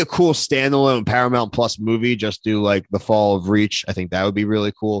 It'd be a cool standalone Paramount Plus movie. Just do like the fall of Reach. I think that would be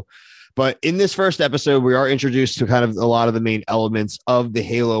really cool. But in this first episode, we are introduced to kind of a lot of the main elements of the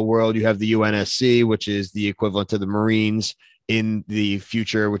Halo world. You have the UNSC, which is the equivalent to the Marines in the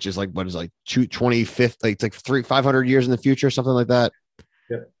future, which is like, what is like 25th, like it's like 500 years in the future, something like that.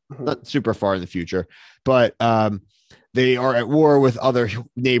 Yep. Not super far in the future, but they are at war with other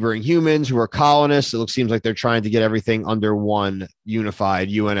neighboring humans who are colonists. It seems like they're trying to get everything under one unified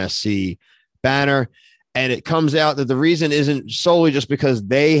UNSC banner. And it comes out that the reason isn't solely just because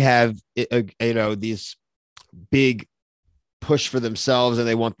they have, these big push for themselves and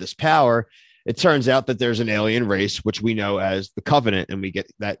they want this power. It turns out that there's an alien race, which we know as the Covenant, and we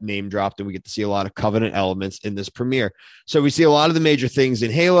get that name dropped and we get to see a lot of Covenant elements in this premiere. So we see a lot of the major things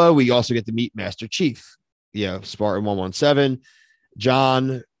in Halo. We also get to meet Master Chief, Spartan 117,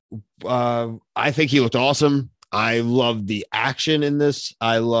 John. I think he looked awesome. I love the action in this.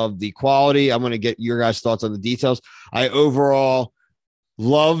 I love the quality. I'm going to get your guys' thoughts on the details. I overall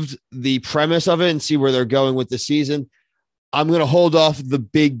loved the premise of it and see where they're going with the season. I'm going to hold off the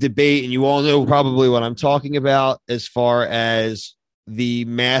big debate, and you all know probably what I'm talking about as far as the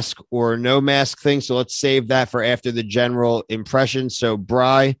mask or no mask thing. So let's save that for after the general impressions. So,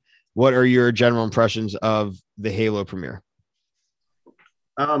 Bri, what are your general impressions of the Halo premiere?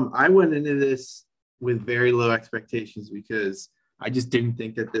 I went into this with very low expectations because I just didn't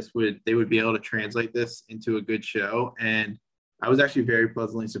think that they would be able to translate this into a good show. And I was actually very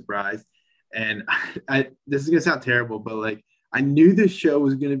pleasantly surprised. And this is going to sound terrible, but like, I knew this show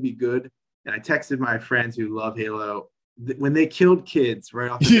was going to be good. And I texted my friends who love Halo when they killed kids right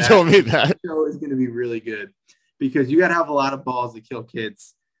off the bat. You told me that the show is going to be really good because you got to have a lot of balls to kill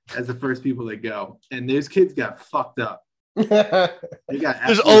kids as the first people that go. And those kids got fucked up.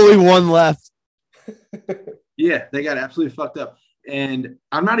 There's only one left. Yeah, they got absolutely fucked up. And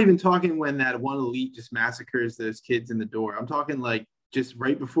I'm not even talking when that one elite just massacres those kids in the door. I'm talking like just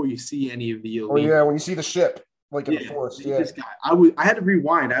right before you see any of the elite. Oh yeah, when you see the ship, like in the forest. Yeah, I had to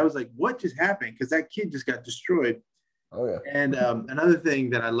rewind. I was like, what just happened? Because that kid just got destroyed. Oh yeah. And another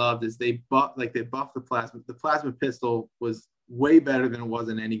thing that I loved is they buffed the plasma. The plasma pistol was way better than it was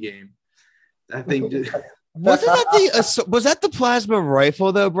in any game. I think just was that the plasma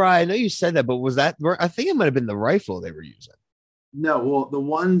rifle though, Brian? I know you said that, but was that? I think it might have been the rifle they were using. No, well, the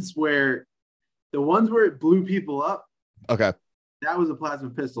ones where it blew people up. Okay, that was a plasma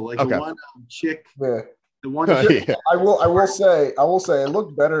pistol. Like okay. The one chick. Yeah. The one. Yeah. I will say it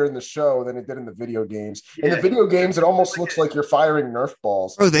looked better in the show than it did in the video games. Yeah. In the video games, it almost looks like you're firing Nerf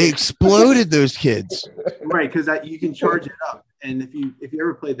balls. Oh, they exploded those kids. Right, because you can charge it up, and if you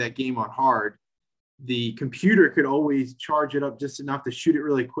ever played that game on hard, the computer could always charge it up just enough to shoot it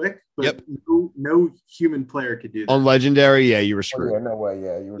really quick, but no human player could do that. On Legendary, yeah, you were screwed. Oh, yeah, no way,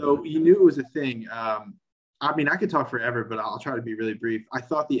 yeah. So you knew it was a thing. I mean, I could talk forever, but I'll try to be really brief. I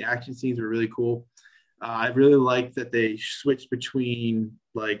thought the action scenes were really cool. I really liked that they switched between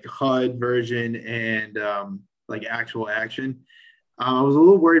like HUD version and like actual action. I was a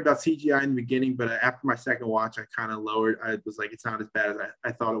little worried about CGI in the beginning, but after my second watch, I kind of lowered. I was like, it's not as bad as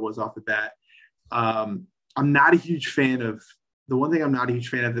I thought it was off the bat. I'm not a huge fan of the one thing I'm not a huge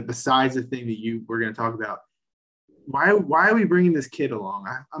fan of that besides the thing that we're going to talk about. Why are we bringing this kid along?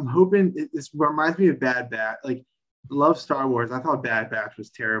 I'm hoping this reminds me of Bad Batch. Like, love Star Wars. I thought Bad Batch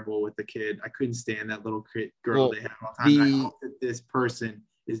was terrible with the kid. I couldn't stand that little girl they had all the time. I hope that this person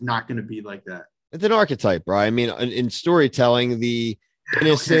is not going to be like that. It's an archetype, bro. I mean, in storytelling, the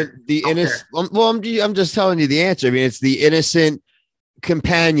innocent. Well, I'm just telling you the answer. I mean, it's the innocent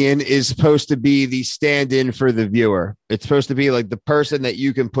companion is supposed to be the stand-in for the viewer. It's supposed to be like the person that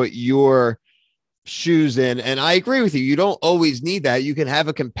you can put your shoes in. And I agree with you. You don't always need that. You can have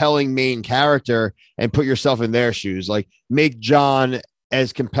a compelling main character and put yourself in their shoes. Like make John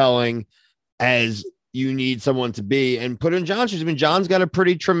as compelling as you need someone to be and put in John's shoes. I mean, John's got a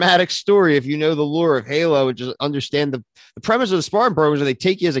pretty traumatic story. If you know the lore of Halo and just understand the premise of the Spartan programs, where they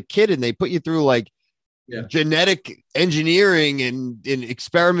take you as a kid and they put you through like genetic engineering and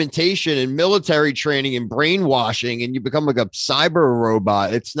experimentation and military training and brainwashing, and you become like a cyber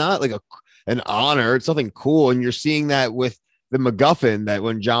robot. It's not like an honor. It's something cool. And you're seeing that with the MacGuffin, that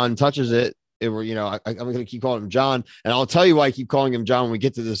when John touches it, I'm going to keep calling him John. And I'll tell you why I keep calling him John when we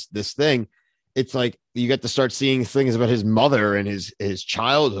get to this thing. It's like you get to start seeing things about his mother and his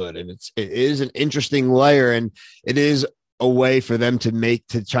childhood. And it is an interesting layer, and it is a way for them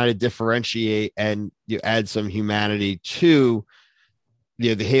to try to differentiate and you add some humanity to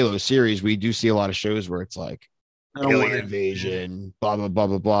the Halo series. We do see a lot of shows where it's like alien invasion, blah, blah, blah,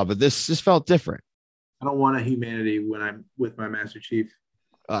 blah, blah. But this felt different. I don't want a humanity when I'm with my Master Chief.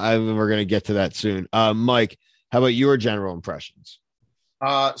 We're going to get to that soon. Mike, how about your general impressions?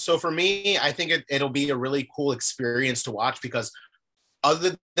 So for me, I think it'll be a really cool experience to watch, because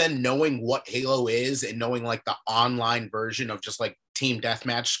other than knowing what Halo is and knowing like the online version of just like team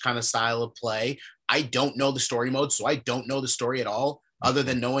deathmatch kind of style of play, I don't know the story mode. So I don't know the story at all, other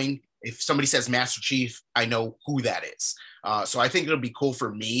than knowing if somebody says Master Chief, I know who that is. So I think it'll be cool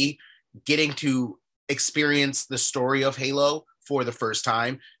for me getting to experience the story of Halo for the first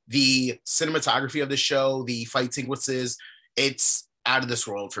time. The cinematography of the show, the fight sequences, it's out of this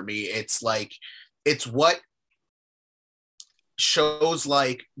world for me. It's like, it's what shows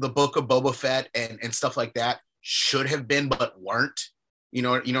like the Book of Boba Fett and stuff like that should have been, but weren't. You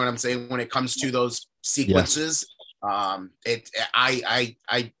know what I'm saying? When it comes to those sequences, yes.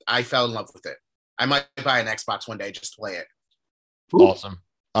 I fell in love with it. I might buy an Xbox one day just to play it. Awesome.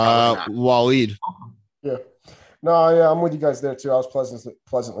 Waleed. Yeah. No, yeah, I'm with you guys there too. I was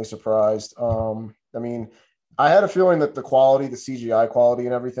pleasantly surprised. I mean, I had a feeling that the quality, the CGI quality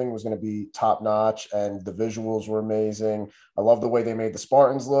and everything was going to be top notch, and the visuals were amazing. I love the way they made the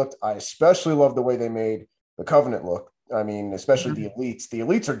Spartans look. I especially love the way they made the Covenant look. I mean, especially the elites. The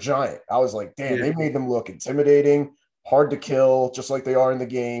elites are giant. I was like, damn, they made them look intimidating, hard to kill, just like they are in the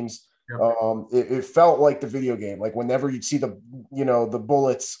games. It felt like the video game. Like whenever you'd see the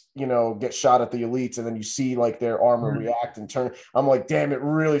bullets, get shot at the elites, and then you see like their armor react and turn. I'm like, damn, it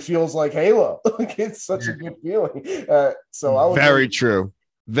really feels like Halo. Like it's such a good feeling. So I was very true.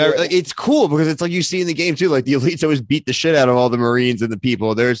 Like, it's cool because it's like you see in the game too. Like the elites always beat the shit out of all the Marines and the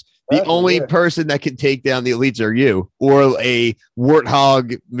people. There's the only person that can take down the elites are you, or a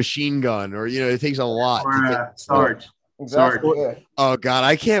warthog machine gun, or it takes a lot. Sarge. Exactly. Yeah. Oh God,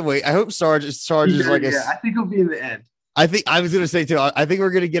 I can't wait. I hope Sarge is like I think he'll be in the end. I think I was gonna say too. I think we're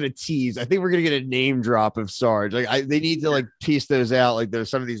gonna get a tease. I think we're gonna get a name drop of Sarge. Like they need to like piece those out. Like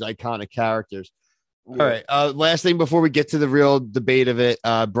there's some of these iconic characters. Yeah. All right. Last thing before we get to the real debate of it,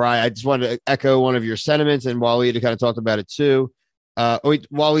 Brian, I just wanted to echo one of your sentiments, and Waleed kind of talked about it too.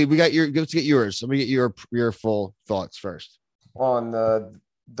 Waleed, let's get yours. Let me get your full thoughts first on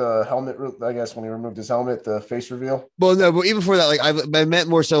the helmet. I guess when he removed his helmet, the face reveal. Well, no, but even before that, like I meant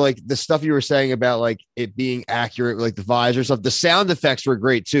more so like the stuff you were saying about like it being accurate, like the visor stuff. The sound effects were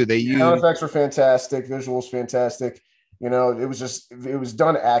great too. Sound effects were fantastic. Visuals fantastic. It was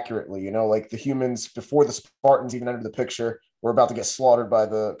done accurately. Like the humans before the Spartans even entered the picture were about to get slaughtered by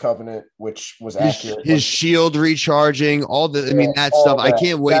the Covenant, which was accurate. His shield recharging, all the, that stuff. I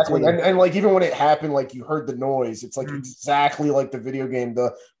can't wait. Exactly. And like, even when it happened, like you heard the noise, it's like exactly like the video game,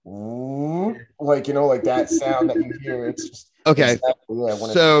 like that sound that you hear. It's just okay.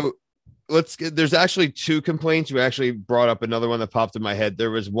 Exactly, there's actually two complaints. We actually brought up another one that popped in my head.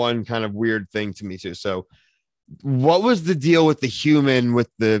 There was one kind of weird thing to me too. So what was the deal with the human with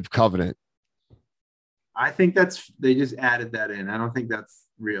the Covenant? I think they just added that in. I don't think that's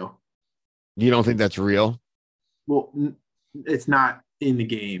real. You don't think that's real? Well, it's not in the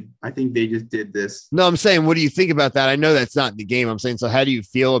game. I think they just did this. No, I'm saying, what do you think about that? I know that's not in the game. I'm saying, so how do you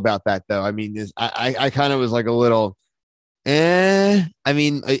feel about that though? I mean, I kind of was like a little, I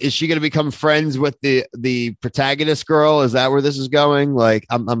mean, is she going to become friends with the protagonist girl? Is that where this is going? Like,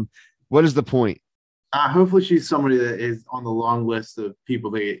 what is the point? Hopefully she's somebody that is on the long list of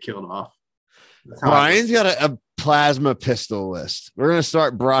people that get killed off. Brian's got a plasma pistol list. We're gonna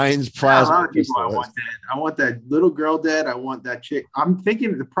start Brian's plasma pistol list. I want that little girl dead. I want that chick. I'm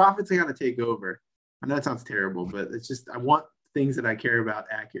thinking the Prophets are gonna take over. I know it sounds terrible, but it's just I want things that I care about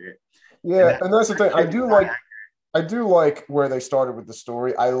accurate. Yeah, and that's the thing. I do like where they started with the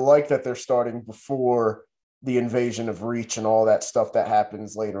story. I like that they're starting before the invasion of Reach and all that stuff that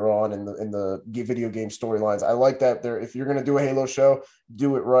happens later on in the video game storylines. I like that there. If you're going to do a Halo show,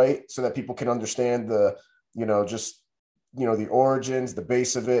 do it right so that people can understand the, the origins, the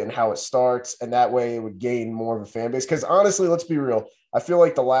base of it and how it starts. And that way it would gain more of a fan base. Cause honestly, let's be real. I feel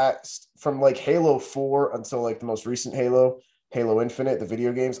like the last from like Halo 4 until like the most recent Halo Infinite, the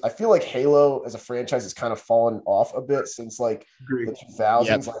video games, I feel like Halo as a franchise has kind of fallen off a bit since like the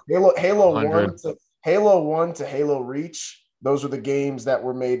 2000s. Yep. Like Halo 1 to Halo Reach, those were the games that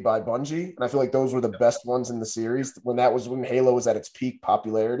were made by Bungie. And I feel like those were the best ones in the series when Halo was at its peak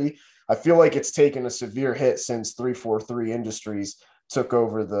popularity. I feel like it's taken a severe hit since 343 Industries took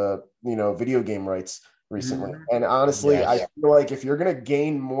over the, video game rights recently. And honestly, yes. I feel like if you're going to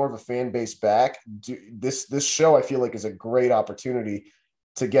gain more of a fan base back, this show, I feel like is a great opportunity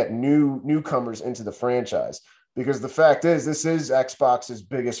to get newcomers into the franchise. Because the fact is, this is Xbox's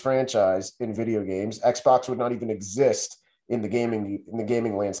biggest franchise in video games. Xbox would not even exist in the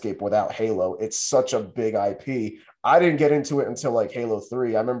gaming landscape without Halo. It's such a big IP. I didn't get into it until like Halo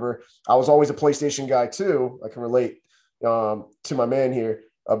 3. I remember I was always a PlayStation guy too. I can relate to my man here.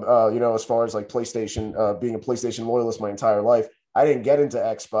 As far as like PlayStation, being a PlayStation loyalist my entire life, I didn't get into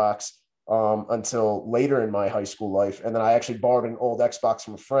Xbox until later in my high school life. And then I actually borrowed an old Xbox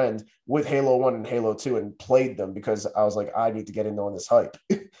from a friend with Halo 1 and Halo 2 and played them because I was like, I need to get in on this hype.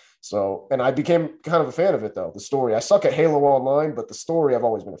 So, and I became kind of a fan of it though. The story, I suck at Halo Online, but the story I've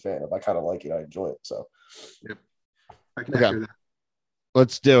always been a fan of. I kind of like it. I enjoy it. So, yep. I can hear that.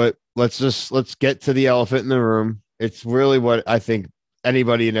 Let's do it. Let's get to the elephant in the room. It's really what I think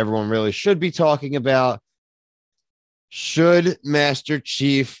anybody and everyone really should be talking about. Should Master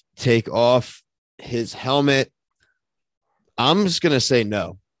Chief take off his helmet? I'm just going to say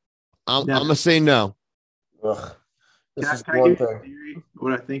no. I'm going to say no. Ugh. Can I give you a theory,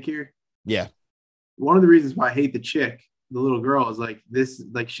 what I think here? Yeah. One of the reasons why I hate the chick, the little girl, is like this,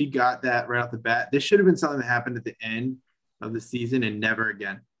 like she got that right off the bat. This should have been something that happened at the end of the season and never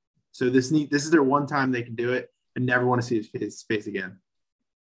again. So this is their one time they can do it and never want to see his face again.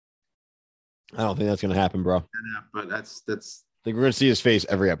 I don't think that's going to happen, bro. But that's. I think we're going to see his face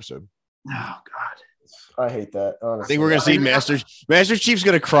every episode. Oh God, I hate that. Honestly, I think we're going to see Master Chief's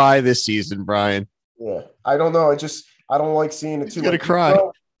going to cry this season, Brian. Yeah, I don't know. I don't like seeing it too. He's going to cry.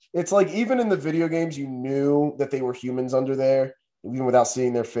 It's like even in the video games, you knew that they were humans under there, even without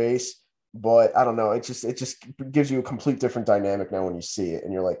seeing their face. But I don't know. It just gives you a complete different dynamic now when you see it,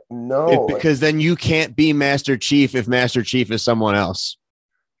 and you're like, no, because then you can't be Master Chief if Master Chief is someone else.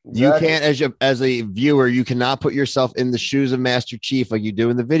 Exactly. You can't, as a viewer, you cannot put yourself in the shoes of Master Chief like you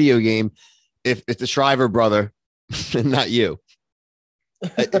do in the video game if it's the Shriver brother and not you.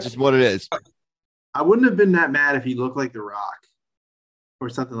 It's just what it is. I wouldn't have been that mad if he looked like The Rock or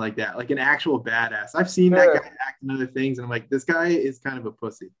something like that, like an actual badass. I've seen that guy act in other things, and I'm like, this guy is kind of a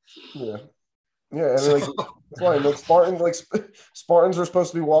pussy. Yeah. Yeah, and that's why Spartans are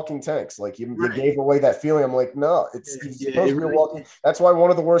supposed to be walking tanks. Like they gave away that feeling. I'm like, no, he's supposed to be walking. That's why one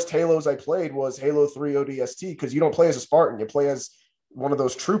of the worst Halos I played was Halo 3 ODST, because you don't play as a Spartan, you play as one of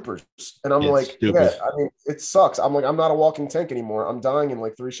those troopers. And I'm like, stupid. Yeah, I mean, it sucks. I'm like, I'm not a walking tank anymore. I'm dying in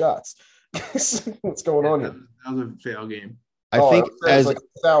like 3 shots. What's going on here? That was a fail game. I think as like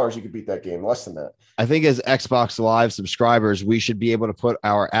 6 hours you could beat that game, less than that. I think as Xbox Live subscribers, we should be able to put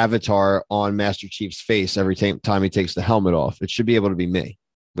our avatar on Master Chief's face every time he takes the helmet off. It should be able to be me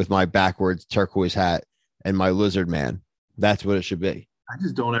with my backwards turquoise hat and my lizard man. That's what it should be. I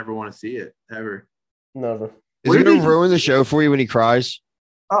just don't ever want to see it ever. Never. Is it going to ruin the show for you when he cries?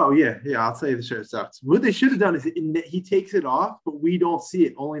 Oh yeah. I'll tell you the show sucks. What they should have done is he takes it off, but we don't see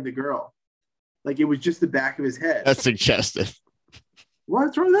it. Only the girl. Like it was just the back of his head. That's suggestive.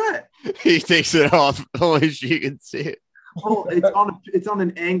 What's wrong with that? He takes it off. Only she can see it. Oh, it's on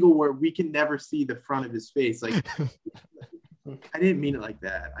an angle where we can never see the front of his face. Like I didn't mean it like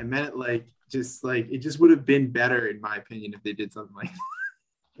that. I meant it like it just would have been better, in my opinion, if they did something like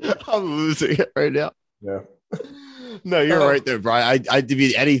that. I'm losing it right now. Yeah. No, you're right there, Brian. I'd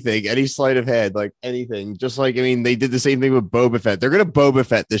be anything, any sleight of hand, like anything. Just like, I mean, they did the same thing with Boba Fett. They're going to Boba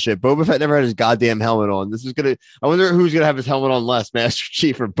Fett this shit. Boba Fett never had his goddamn helmet on. I wonder who's going to have his helmet on less, Master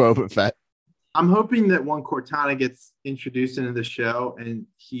Chief or Boba Fett. I'm hoping that one Cortana gets introduced into the show and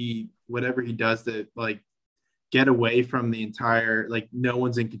whatever he does to like get away from the entire, like no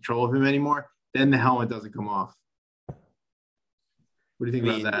one's in control of him anymore, then the helmet doesn't come off. What do you think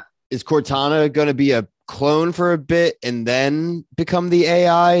about that? Is Cortana going to be a clone for a bit and then become the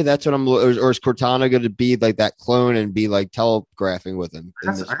AI? That's what or is Cortana going to be like that clone and be like telegraphing with him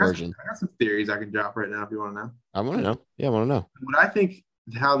in this version? I got some theories I can drop right now if you want to know. I want to know. Yeah, I want to know. What I think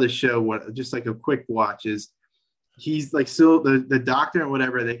how the show, what just like a quick watch is, he's like still the doctor and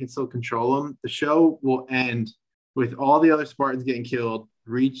whatever, they can still control him. The show will end with all the other Spartans getting killed,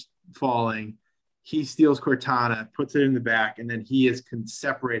 Reach falling. He steals Cortana, puts it in the back, and then he can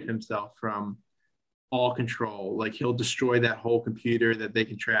separate himself from all control. Like he'll destroy that whole computer that they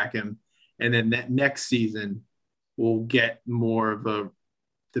can track him. And then that next season we'll get more of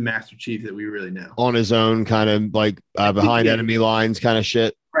the Master Chief that we really know. On his own, kind of like behind enemy lines kind of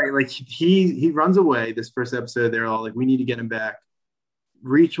shit. Right. Like he runs away this first episode. They're all like, we need to get him back.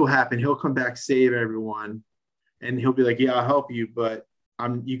 Reach will happen. He'll come back, save everyone. And he'll be like, yeah, I'll help you, but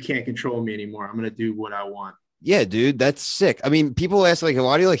you can't control me anymore. I'm going to do what I want. Yeah, dude, that's sick. I mean, people ask like,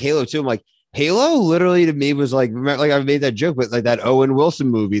 why do you like Halo 2? I'm like, Halo literally to me was like, like I've made that joke, but like that Owen Wilson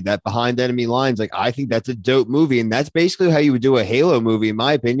movie, that Behind Enemy Lines, like I think that's a dope movie. And that's basically how you would do a Halo movie, in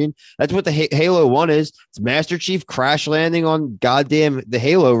my opinion. That's what the Halo 1 is. It's Master Chief crash landing on goddamn the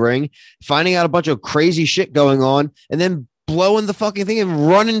Halo ring, finding out a bunch of crazy shit going on, and then blowing the fucking thing and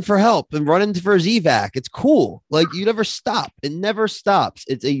running for help and running for his evac. It's cool. Like you never stop. It never stops.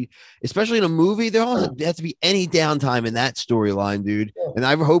 Especially in a movie, there has to be any downtime in that storyline, dude. And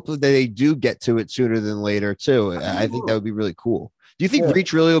I hope that they do get to it sooner than later too. I think that would be really cool. Do you think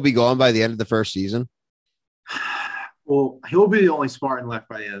Reach really will be gone by the end of the first season? Well, he'll be the only Spartan left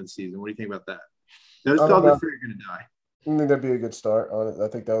by the end of the season. What do you think about that? Those other three are going to die. I think that'd be a good start on it. I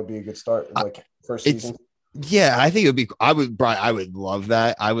think that would be a good start in like first season. Yeah, I think it would be. I would love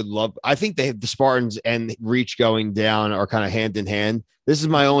that. I think the Spartans and Reach going down are kind of hand in hand. This is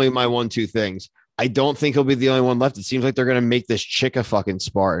my 1-2 things. I don't think he'll be the only one left. It seems like they're gonna make this chick a fucking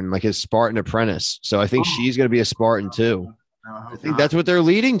Spartan, like his Spartan apprentice. So I think she's gonna be a Spartan too. I think that's what they're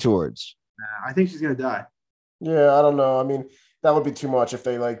leading towards. I think she's gonna die. Yeah, I don't know. I mean, that would be too much if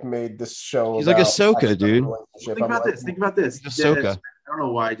they like made this show. He's like Ahsoka, dude. Think about this. Think about this. Ahsoka. I don't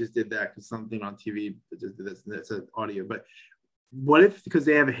know why I just did that because something on TV just did this. That's an audio. But what if because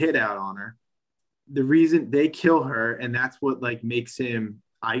they have a hit out on her, the reason they kill her and that's what like makes him.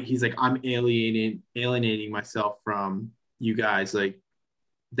 He's like I'm alienating myself from you guys. Like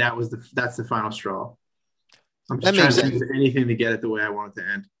that's the final straw. I'm just trying to do anything to get it the way I want it to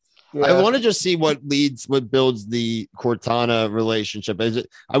end. Yeah. I want to just see what builds the Cortana relationship.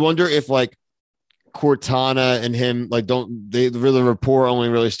 I wonder if like Cortana and him the rapport only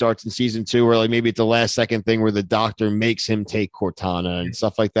really starts in season 2, or like maybe it's the last second thing where the doctor makes him take Cortana and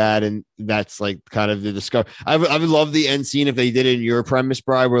stuff like that, and that's like kind of the discovery. I would love the end scene if they did it in your premise,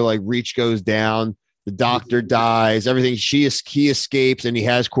 Brian, where like Reach goes down, the doctor dies, everything. He escapes and he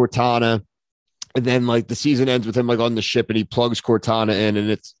has Cortana, and then like the season ends with him like on the ship and he plugs Cortana in and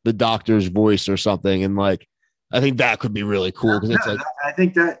it's the doctor's voice or something, and like I think that could be really cool because it's like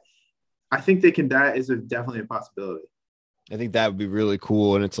I think they can. That is definitely a possibility. I think that would be really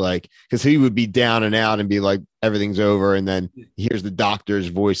cool. And it's like, because he would be down and out and be like, everything's over. And then he hears the doctor's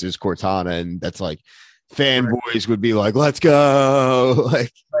voice is Cortana. And that's like, fanboys would be like, let's go.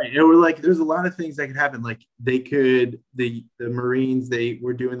 Like, right. It was like, there's a lot of things that could happen. Like the Marines, they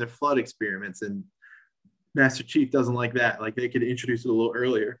were doing their flood experiments and Master Chief doesn't like that. Like they could introduce it a little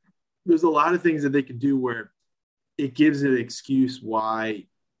earlier. There's a lot of things that they could do where it gives an excuse why.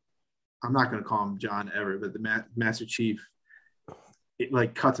 I'm not going to call him John ever, but the Master Chief, it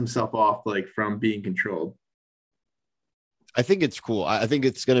like cuts himself off like from being controlled. I think it's cool. I think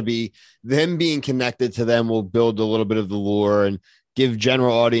it's going to be them being connected to them will build a little bit of the lore and give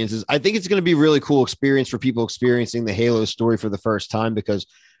general audiences. I think it's going to be a really cool experience for people experiencing the Halo story for the first time because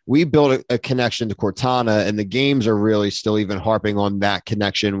we built a connection to Cortana and the games are really still even harping on that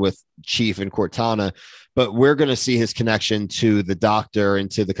connection with Chief and Cortana. But we're going to see his connection to the doctor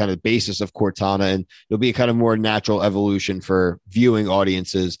and to the kind of basis of Cortana. And it'll be a kind of more natural evolution for viewing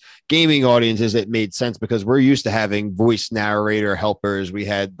audiences. Gaming audiences, it made sense because we're used to having voice narrator helpers. We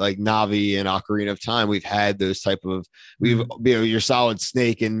had like Navi and Ocarina of Time. We've had those type of, your Solid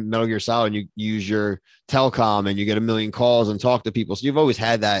Snake and Metal Gear Solid, and you use your telecom and you get a million calls and talk to people. So you've always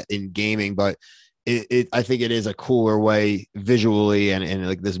had that in gaming, but I think it is a cooler way visually and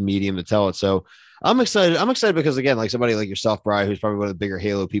like this medium to tell it. So I'm excited. I'm excited because again, like somebody like yourself, Brian, who's probably one of the bigger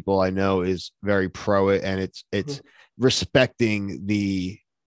Halo people I know, is very pro it, and it's respecting the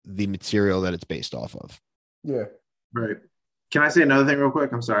material that it's based off of. Yeah. Right. Can I say another thing real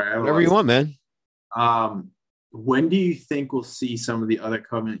quick? I'm sorry. Whatever you want, man. When do you think we'll see some of the other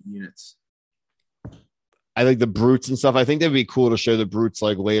Covenant units? I think the brutes and stuff. I think that'd be cool to show the brutes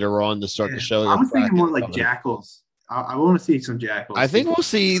like later on to start the show. I was thinking more like jackals. I want to see some jackals. I think we'll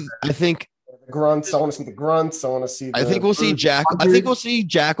see. I think grunts. I want to see the grunts. I want to see. I think we'll see I think we'll see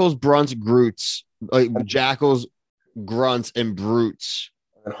jackals, brunts, groots, like jackals, grunts, and brutes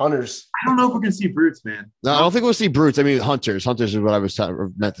And Hunters. I don't know if we're gonna see Brutes, man. No, I don't think we'll see Brutes. I mean, Hunters. Hunters is what I was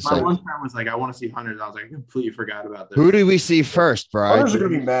meant to My say. one friend was like, I want to see Hunters. I was like, I completely forgot about this. Who do we see first, Brian? Hunters are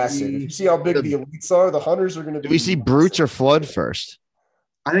going to be massive. If you see how big the elites are, the Hunters are going to be. Do we see Brutes or Flood first?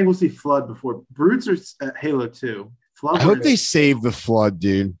 I think we'll see Flood before Brutes or Halo 2. Flood. I hope they save the Flood,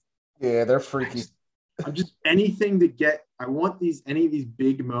 dude. Yeah, they're freaky. I'm just anything to get. I want any of these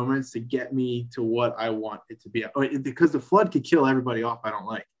big moments to get me to what I want it to be. Because the Flood could kill everybody off I don't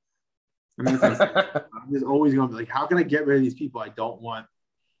like. I mean, I'm just always going to be like, how can I get rid of these people I don't want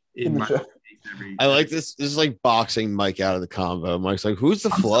in my face every? I like this. This is like boxing Mike out of the convo. Mike's like, "Who's the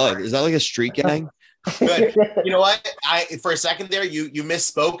Flood? Sorry. Is that like a street gang?" Good. You know what? For a second there, you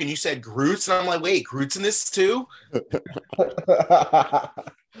misspoke and you said Groot's, and I'm like, wait, Groot's in this too?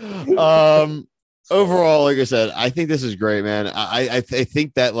 Overall, like I said, I think this is great, man. I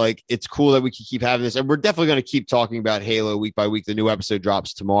think that like it's cool that we can keep having this, and we're definitely going to keep talking about Halo week by week. The new episode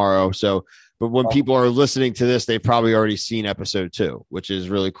drops tomorrow, so but when people are listening to this, they've probably already seen episode 2, which is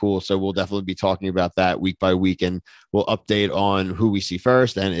really cool. So we'll definitely be talking about that week by week, and we'll update on who we see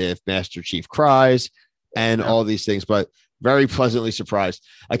first and if Master Chief cries and all these things. But very pleasantly surprised.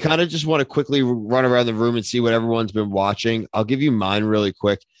 I kind of just want to quickly run around the room and see what everyone's been watching. I'll give you mine really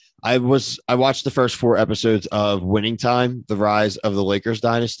quick. I watched the first 4 episodes of Winning Time, The Rise of the Lakers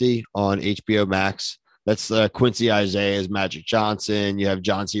Dynasty on HBO Max. That's Quincy Isaiah as Magic Johnson. You have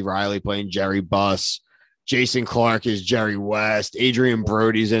John C. Reilly playing Jerry Buss. Jason Clarke is Jerry West. Adrian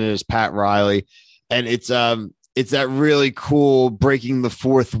Brody's in it as Pat Riley. And it's that really cool breaking the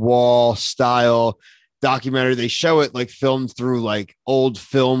fourth wall style documentary. They show it like filmed through like old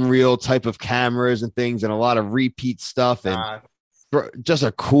film reel type of cameras and things, and a lot of repeat stuff, and just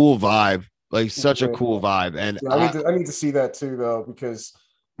a cool vibe, like such a cool vibe. And yeah, I need to see that too, though, because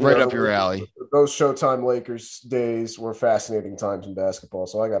up your alley. Those Showtime Lakers days were fascinating times in basketball,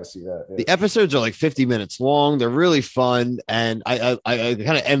 so I got to see that. Yeah. The episodes are like 50 minutes long. They're really fun, and I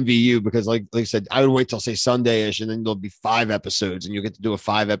kind of envy you because, like I said, I would wait till say Sunday-ish, and then there'll be 5 episodes, and you get to do a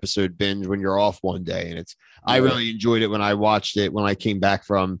 5-episode binge when you're off one day. And I really enjoyed it when I watched it when I came back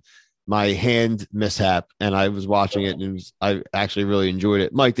from my hand mishap, and I was watching it, and I actually really enjoyed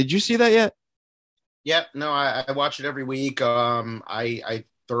it. Mike, did you see that yet? Yep. No, I watch it every week. I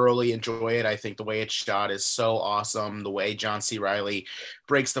thoroughly enjoy it. I think the way it's shot is so awesome. The way John C. Reilly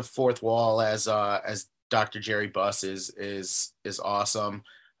breaks the fourth wall as Dr. Jerry Buss is awesome.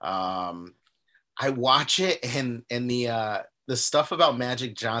 I watch it, and the stuff about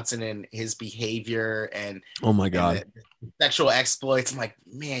Magic Johnson and his behavior and oh my god, and sexual exploits. I'm like,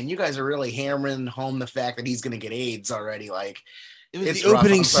 man, you guys are really hammering home the fact that he's going to get AIDS already. Like, it was it's the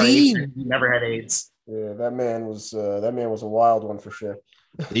opening scene. He never had AIDS. Yeah, that man was a wild one for sure.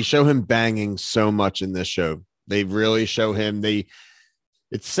 They show him banging so much in this show. They really show him. It's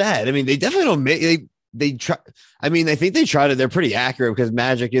sad. I mean, they definitely don't make they try. I mean, I think they try to. They're pretty accurate because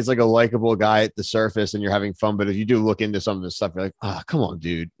Magic is like a likable guy at the surface, and you're having fun. But if you do look into some of the stuff, you're like, oh, come on,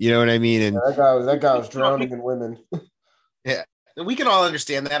 dude. You know what I mean? And that guy was drowning in women. Yeah, we can all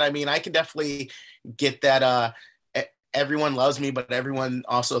understand that. I mean, I can definitely get that. Everyone loves me, but everyone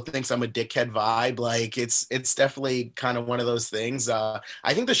also thinks I'm a dickhead vibe. Like it's definitely kind of one of those things. I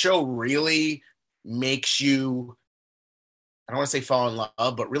think the show really makes you, I don't want to say fall in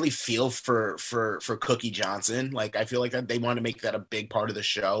love, but really feel for Cookie Johnson. Like I feel like that they want to make that a big part of the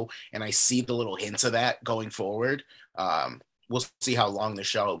show, and I see the little hints of that going forward. We'll see how long the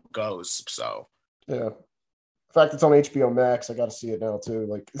show goes. So yeah, in fact, it's on HBO Max. I got to see it now too.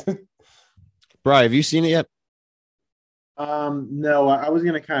 Like, Brian, have you seen it yet? No, I was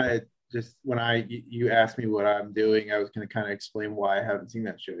gonna kind of just when you asked me what I'm doing, I was gonna kind of explain why I haven't seen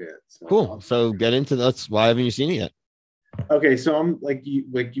that show yet. So, cool. So get into that. Why haven't you seen it yet? Okay, so I'm like you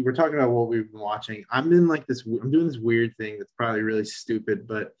were talking about what we've been watching. I'm doing this weird thing that's probably really stupid,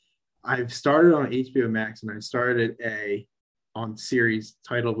 but I've started on HBO Max and I started on series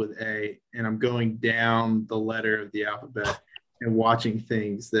titled with A, and I'm going down the letter of the alphabet and watching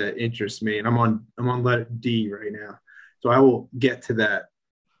things that interest me. And I'm on letter D right now. So I will get to that.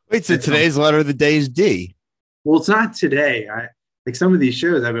 Wait, so today's letter of the day is D. Well, it's not today. Like some of these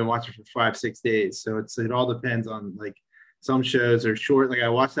shows I've been watching for 5-6 days. So it all depends on like some shows are short. Like I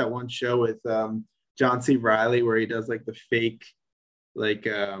watched that one show with John C. Reilly where he does like the fake, like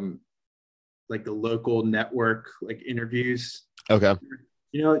the local network like interviews. Okay.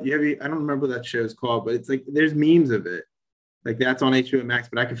 You know, I don't remember what that show is called, but it's like there's memes of it. Like that's on HBO Max,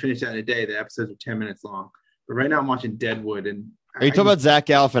 but I can finish that in a day. The episodes are 10 minutes long. But right now I'm watching Deadwood. And are you talking about Zach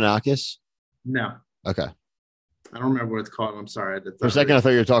Galifianakis? No. Okay. I don't remember what it's called. I'm sorry. For a second, I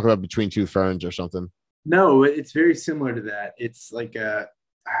thought you were talking about Between Two Ferns or something. No, it's very similar to that. It's like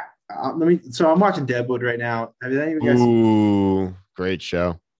So I'm watching Deadwood right now. Have any of you guys? Ooh, great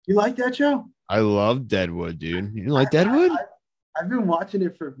show. You like that show? I love Deadwood, dude. You like Deadwood? I've been watching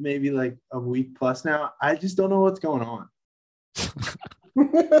it for maybe like a week plus now. I just don't know what's going on.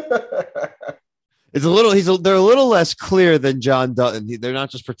 It's a little. They're a little less clear than John Dutton. They're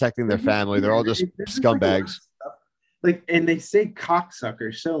not just protecting their family. They're all just scumbags. Like, and they say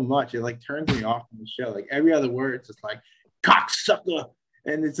cocksucker so much, it like turns me off from the show. Like every other word, it's just like cocksucker,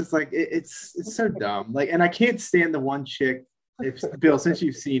 and it's just like it's so dumb. Like, and I can't stand the one chick. If Bill, since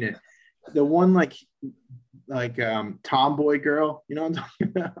you've seen it, the one like tomboy girl, you know what I'm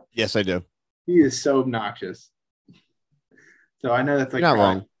talking about? Yes, I do. He is so obnoxious. So I know that's like You're not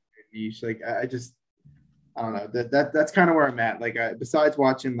wrong. Niche. Like I don't know. That's kind of where I'm at. Like besides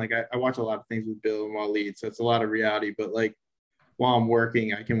watching, like I watch a lot of things with Bill and Waleed, so it's a lot of reality. But like while I'm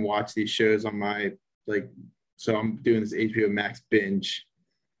working, I can watch these shows on my like. So I'm doing this HBO Max binge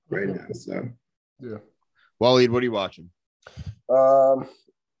right now. So yeah. Waleed, what are you watching?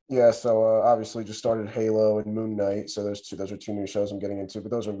 Yeah, so obviously just started Halo and Moon Knight. So those are two new shows I'm getting into, but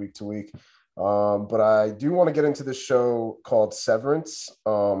those are week to week. But I do want to get into this show called Severance,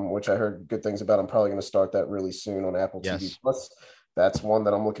 which I heard good things about. I'm probably going to start that really soon on Apple TV Plus. That's one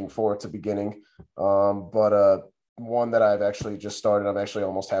that I'm looking forward to beginning. But one that I've actually just started, I'm actually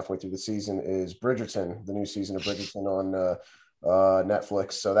almost halfway through the season, is Bridgerton, the new season of Bridgerton on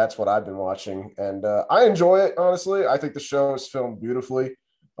Netflix. So that's what I've been watching. And I enjoy it, honestly. I think the show is filmed beautifully.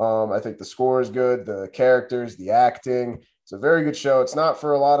 I think the score is good, the characters, the acting. It's a very good show. It's not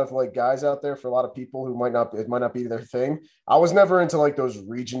for a lot of like guys out there, for a lot of people who it might not be their thing. I was never into like those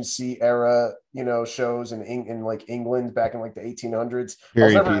Regency era, shows in like England back in like the 1800s. I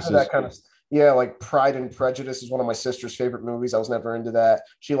was never into that kind of. Yeah, like Pride and Prejudice is one of my sister's favorite movies. I was never into that.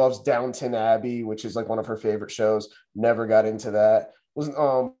 She loves Downton Abbey, which is like one of her favorite shows. Never got into that.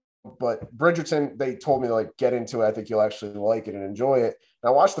 But Bridgerton, they told me to like get into it. I think you'll actually like it and enjoy it. And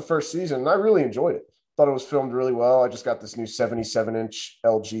I watched the first season and I really enjoyed it. Thought it was filmed really well. I just got this new 77-inch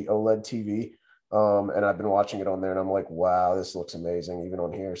LG OLED TV, and I've been watching it on there, and I'm like, wow, this looks amazing, even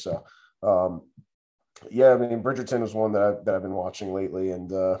on here. So, yeah, I mean, Bridgerton is one that I've been watching lately, and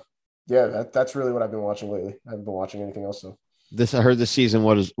yeah, that's really what I've been watching lately. I haven't been watching anything else. So, I heard this season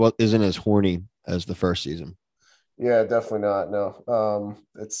isn't as horny as the first season. Yeah, definitely not. No,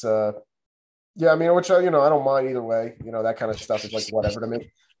 it's yeah, I mean, which I don't mind either way. That kind of stuff is like whatever to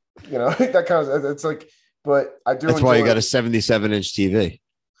me. That kind of, it's like, but I do. That's why you got a 77-inch TV.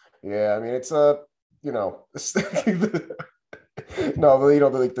 Yeah, I mean, it's no, but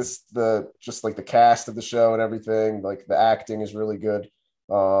like just like the cast of the show and everything, like the acting is really good.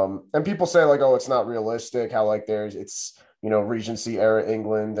 And people say like, oh, it's not realistic. How like it's Regency era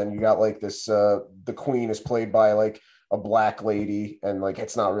England, and you got like this the Queen is played by like a black lady, and like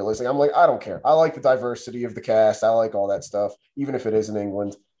it's not realistic. I'm like, I don't care. I like the diversity of the cast. I like all that stuff, even if it is in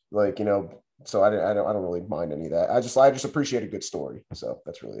England. Like, so I don't really mind any of that. I just appreciate a good story. So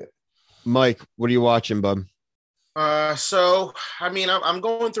that's really it. Mike, what are you watching, bub? So I mean, I'm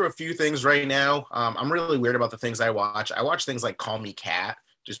going through a few things right now. I'm really weird about the things I watch. I watch things like Call Me Cat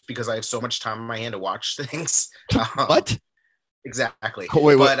just because I have so much time on my hand to watch things. What? Exactly.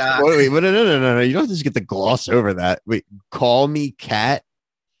 Wait, no. You don't just get to gloss over that. Wait, Call Me Cat?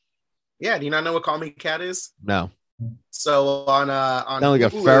 Yeah, do you not know what Call Me Cat is? No. So on sound like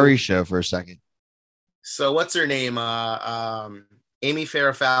a furry show for a second. So what's her name? Amy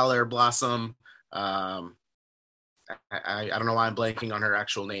Farrah Fowler, Blossom. I don't know why I'm blanking on her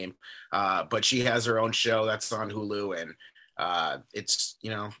actual name, but she has her own show that's on Hulu, and it's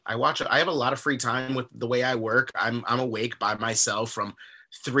I watch it. I have a lot of free time with the way I work. I'm awake by myself from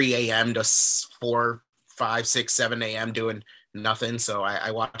 3 a.m. to 4, 5, 6, 7 a.m. doing nothing. So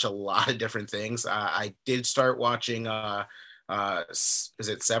I watch a lot of different things. I did start watching is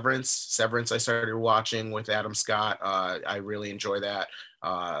it Severance I started watching with Adam Scott. I really enjoy that.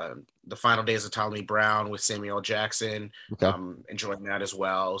 The Final Days of Tommy Brown with Samuel Jackson. Okay. Enjoying that as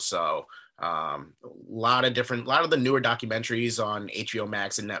well. So a lot of the newer documentaries on HBO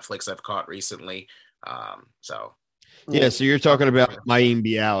Max and Netflix I've caught recently. So you're talking about Mayim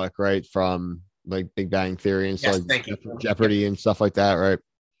Bialik, right? From like Big Bang Theory and stuff, like Jeopardy and stuff like that, right?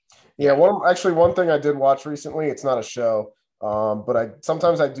 Yeah, one thing I did watch recently, it's not a show, but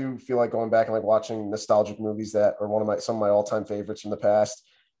sometimes I do feel like going back and like watching nostalgic movies that are some of my all-time favorites from the past,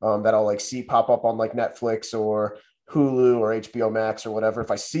 that I'll like see pop up on like Netflix or Hulu or HBO Max or whatever, if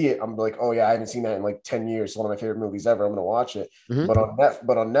I see it, I'm like, oh yeah, I haven't seen that in like 10 years. It's one of my favorite movies ever. I'm going to watch it. Mhm.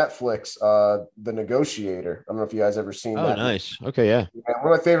 But on Netflix, The Negotiator. I don't know if you guys ever seen that. Oh, nice. Okay, yeah.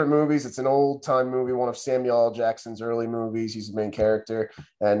 One of my favorite movies. It's an old time movie, one of Samuel L. Jackson's early movies. He's the main character.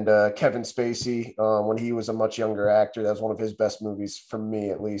 And Kevin Spacey, when he was a much younger actor, that was one of his best movies, for me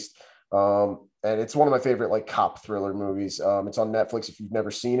at least. And it's one of my favorite like cop thriller movies. It's on Netflix. If you've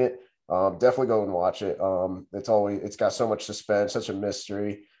never seen it, definitely go and watch it. It's got so much suspense, such a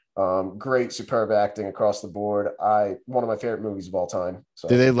mystery. Great, superb acting across the board. One of my favorite movies of all time. So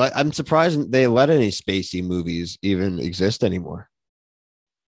I'm surprised they let any Spacey movies even exist anymore.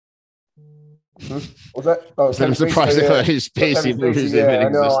 Was that? Oh, I'm surprised they let any Spacey movies even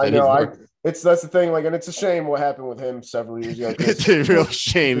exist anymore. That's the thing. Like, and it's a shame what happened with him several years ago. It's a real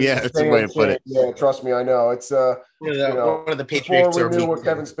shame. Yeah, that's the way to put it. Yeah, trust me, I know. It's one of the Patriots before we knew what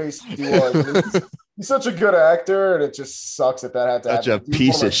Kevin Spacey was. He's such a good actor, and it just sucks that had to happen. Such a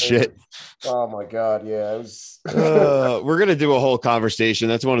piece of shit. Oh my god, yeah. It was. We're gonna do a whole conversation.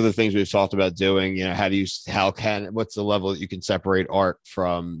 That's one of the things we've talked about doing. You know, what's the level that you can separate art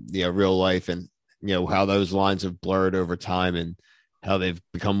from real life, and how those lines have blurred over time, and how they've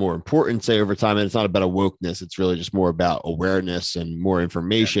become more important, say, over time. And it's not about a wokeness. It's really just more about awareness and more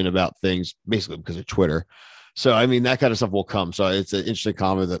information about things, basically because of Twitter. So, I mean, that kind of stuff will come. So it's an interesting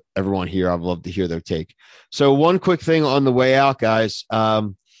comment that everyone here, I'd love to hear their take. So one quick thing on the way out, guys,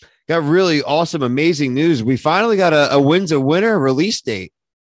 got really awesome, amazing news. We finally got a Win's a Winner release date.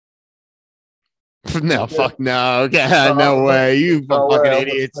 No, fuck no. God, no way. You fucking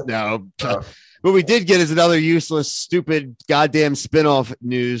idiots. No. What we did get is another useless, stupid, goddamn spinoff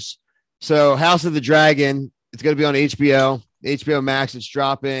news. So House of the Dragon, it's going to be on HBO Max. It's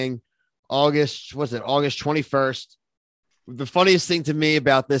dropping August 21st. The funniest thing to me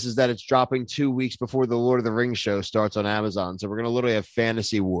about this is that it's dropping 2 weeks before the Lord of the Rings show starts on Amazon. So we're going to literally have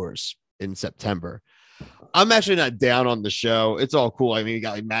Fantasy Wars in September. I'm actually not down on the show. It's all cool. I mean, you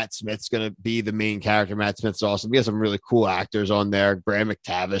got like Matt Smith's going to be the main character. Matt Smith's awesome. We have some really cool actors on there. Graham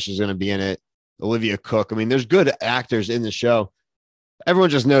McTavish is going to be in it. Olivia Cook. I mean, there's good actors in the show.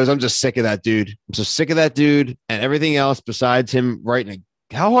 Everyone just knows I'm just sick of that dude. I'm so sick of that dude and everything else besides him writing.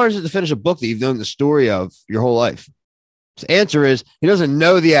 How hard is it to finish a book that you've known the story of your whole life? The answer is he doesn't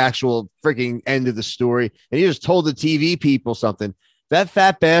know the actual freaking end of the story. And he just told the TV people something. That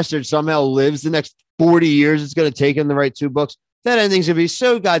fat bastard somehow lives the next 40 years. It's going to take him to write 2 books. That ending's going to be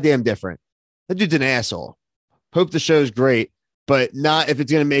so goddamn different. That dude's an asshole. Hope the show's great, but not if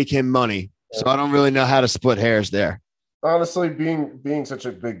it's going to make him money. So I don't really know how to split hairs there. Honestly, being such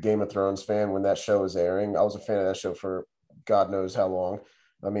a big Game of Thrones fan when that show was airing, I was a fan of that show for God knows how long.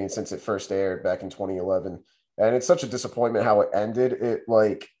 I mean, since it first aired back in 2011. And it's such a disappointment how it ended. It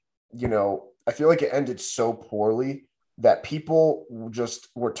I feel like it ended so poorly that people just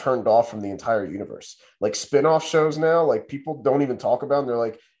were turned off from the entire universe. Like spin-off shows now, like people don't even talk about them. They're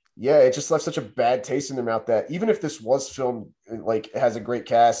like, yeah, it just left such a bad taste in their mouth that even if this was filmed, like it has a great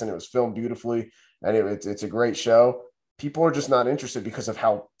cast and it was filmed beautifully and it's a great show, people are just not interested because of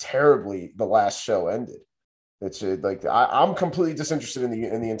how terribly the last show ended. It's like I'm completely disinterested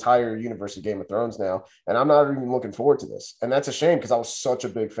in the entire universe of Game of Thrones now, and I'm not even looking forward to this. And that's a shame because I was such a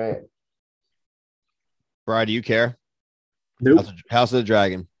big fan. Brian, do you care? Nope. House of the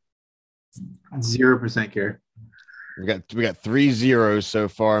Dragon. 0% care. We got 3 zeros so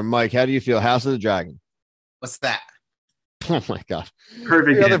far. Mike, how do you feel? House of the Dragon. What's that? Oh my god!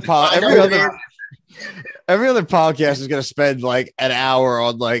 Perfect. Every other podcast is going to spend like an hour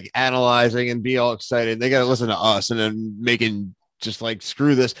on like analyzing and be all excited. They got to listen to us and then making just like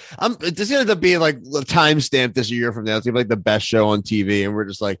screw this. This going to end up being like a timestamp this year from now. It's going to be like the best show on TV, and we're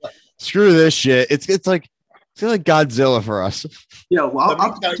just like screw this shit. It's like Godzilla for us. Yeah, well, I'll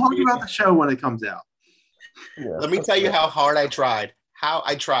talk about the show when it comes out. Yeah, let me tell you how hard I tried. How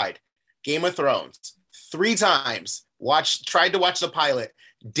I tried. Game of Thrones 3 times. Tried to watch the pilot.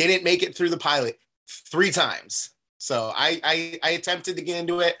 Didn't make it through the pilot 3 times. So I attempted to get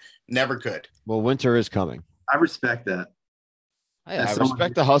into it. Never could. Well, winter is coming. I respect that. I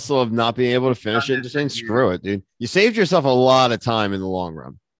respect the hustle of not being able to finish it and just saying screw it, dude. You saved yourself a lot of time in the long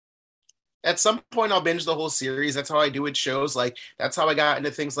run. At some point, I'll binge the whole series. That's how I do with shows. Like, that's how I got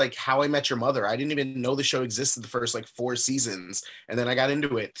into things like How I Met Your Mother. I didn't even know the show existed the first, 4 seasons. And then I got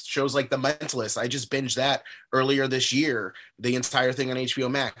into it. Shows like The Mentalist. I just binged that earlier this year. The entire thing on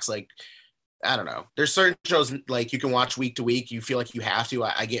HBO Max. Like, I don't know. There's certain shows, like, you can watch week to week. You feel like you have to.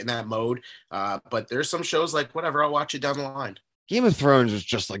 I get in that mode. But there's some shows, like, whatever, I'll watch it down the line. Game of Thrones was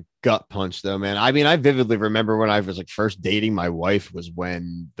just like gut punch though, man. I mean, I vividly remember when I was like first dating my wife was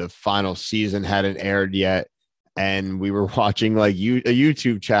when the final season hadn't aired yet. and we were watching like a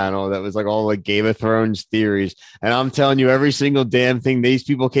YouTube channel that was like all like Game of Thrones theories. And I'm telling you, every single damn thing these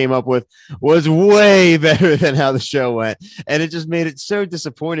people came up with was way better than how the show went. And it just made it so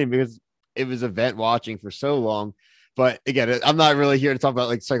disappointing because it was event watching for so long. But again, I'm not really here to talk about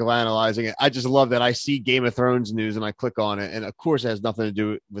like psychoanalyzing it. I just love that I see Game of Thrones news and I click on it. And of course, it has nothing to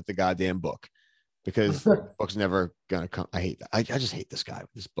do with the goddamn book because the book's never going to come. I hate that. I just hate this guy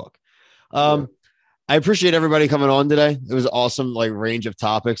with this book. I appreciate everybody coming on today. It was awesome, like range of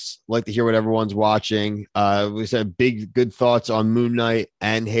topics. Like to hear what everyone's watching. We said good thoughts on Moon Knight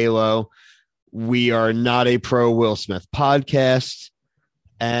and Halo. We are not a pro Will Smith podcast.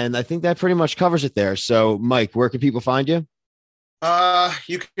 And I think that pretty much covers it there. So, Mike, where can people find you?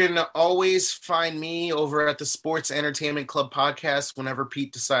 You can always find me over at the Sports Entertainment Club podcast whenever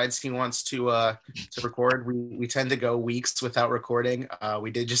Pete decides he wants to record. We tend to go weeks without recording. We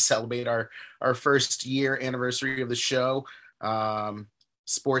did just celebrate our first year anniversary of the show.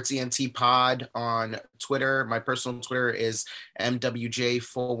 Sports ENT Pod on Twitter. My personal Twitter is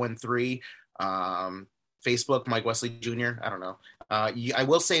MWJ413. Facebook, Mike Wesley Jr. I don't know. I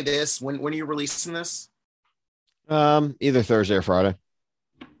will say this. When are you releasing this? Either Thursday or Friday.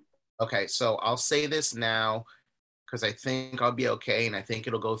 Okay, so I'll say this now because I think I'll be okay and I think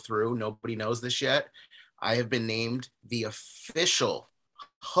it'll go through. Nobody knows this yet. I have been named the official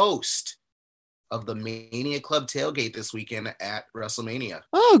host of the Mania Club tailgate this weekend at WrestleMania.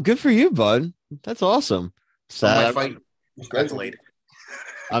 Oh, good for you, bud. That's awesome. Sad. My fight got delayed.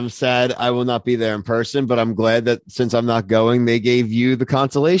 I'm sad I will not be there in person, but I'm glad that since I'm not going, they gave you the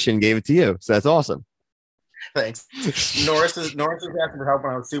consolation, gave it to you. So that's awesome. Thanks. Norris is asking for help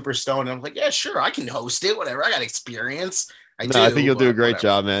when I was super stoned. And I'm like, yeah, sure, I can host it. Whatever. I got experience. I think you'll do a great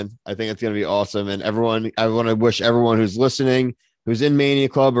job, man. I think it's going to be awesome. And I want to wish everyone who's listening, who's in Mania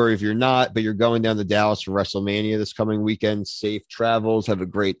Club, or if you're not, but you're going down to Dallas for WrestleMania this coming weekend, safe travels. Have a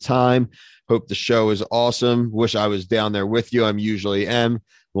great time. Hope the show is awesome. Wish I was down there with you. I'm usually am.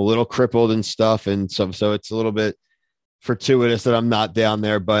 I'm a little crippled and stuff. And so it's a little bit fortuitous that I'm not down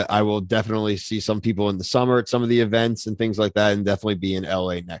there, but I will definitely see some people in the summer at some of the events and things like that, and definitely be in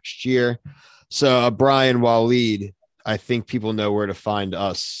LA next year. So Brian Waleed, I think people know where to find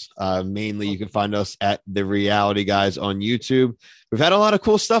us. Mainly you can find us at The Reality Guys on YouTube. We've had a lot of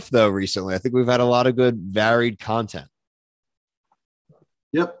cool stuff though recently. I think we've had a lot of good varied content.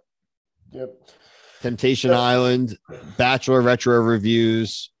 Yep. Temptation Island, Bachelor retro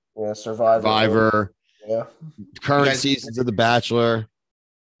reviews, Survivor. Yeah. Current seasons of The Bachelor.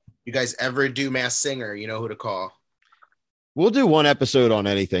 You guys ever do Masked Singer? You know who to call. We'll do one episode on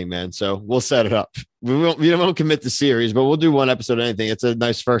anything, man. So we'll set it up. We won't commit the series, but we'll do one episode on anything. It's a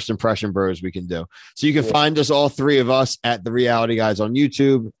nice first impression bros we can do. So you can find us, all three of us, at The Reality Guys on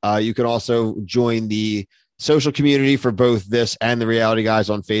YouTube. You can also join the social community for both this and The Reality Guys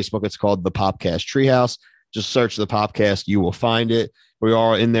on Facebook. It's called the Popcast Treehouse. Just search the Popcast. You will find it. We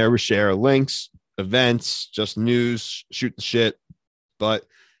are in there. We share links, events, just news, shoot the shit. But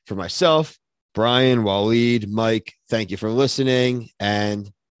for myself, Brian, Waleed, Mike, thank you for listening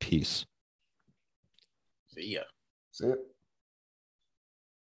and peace. See ya. See ya.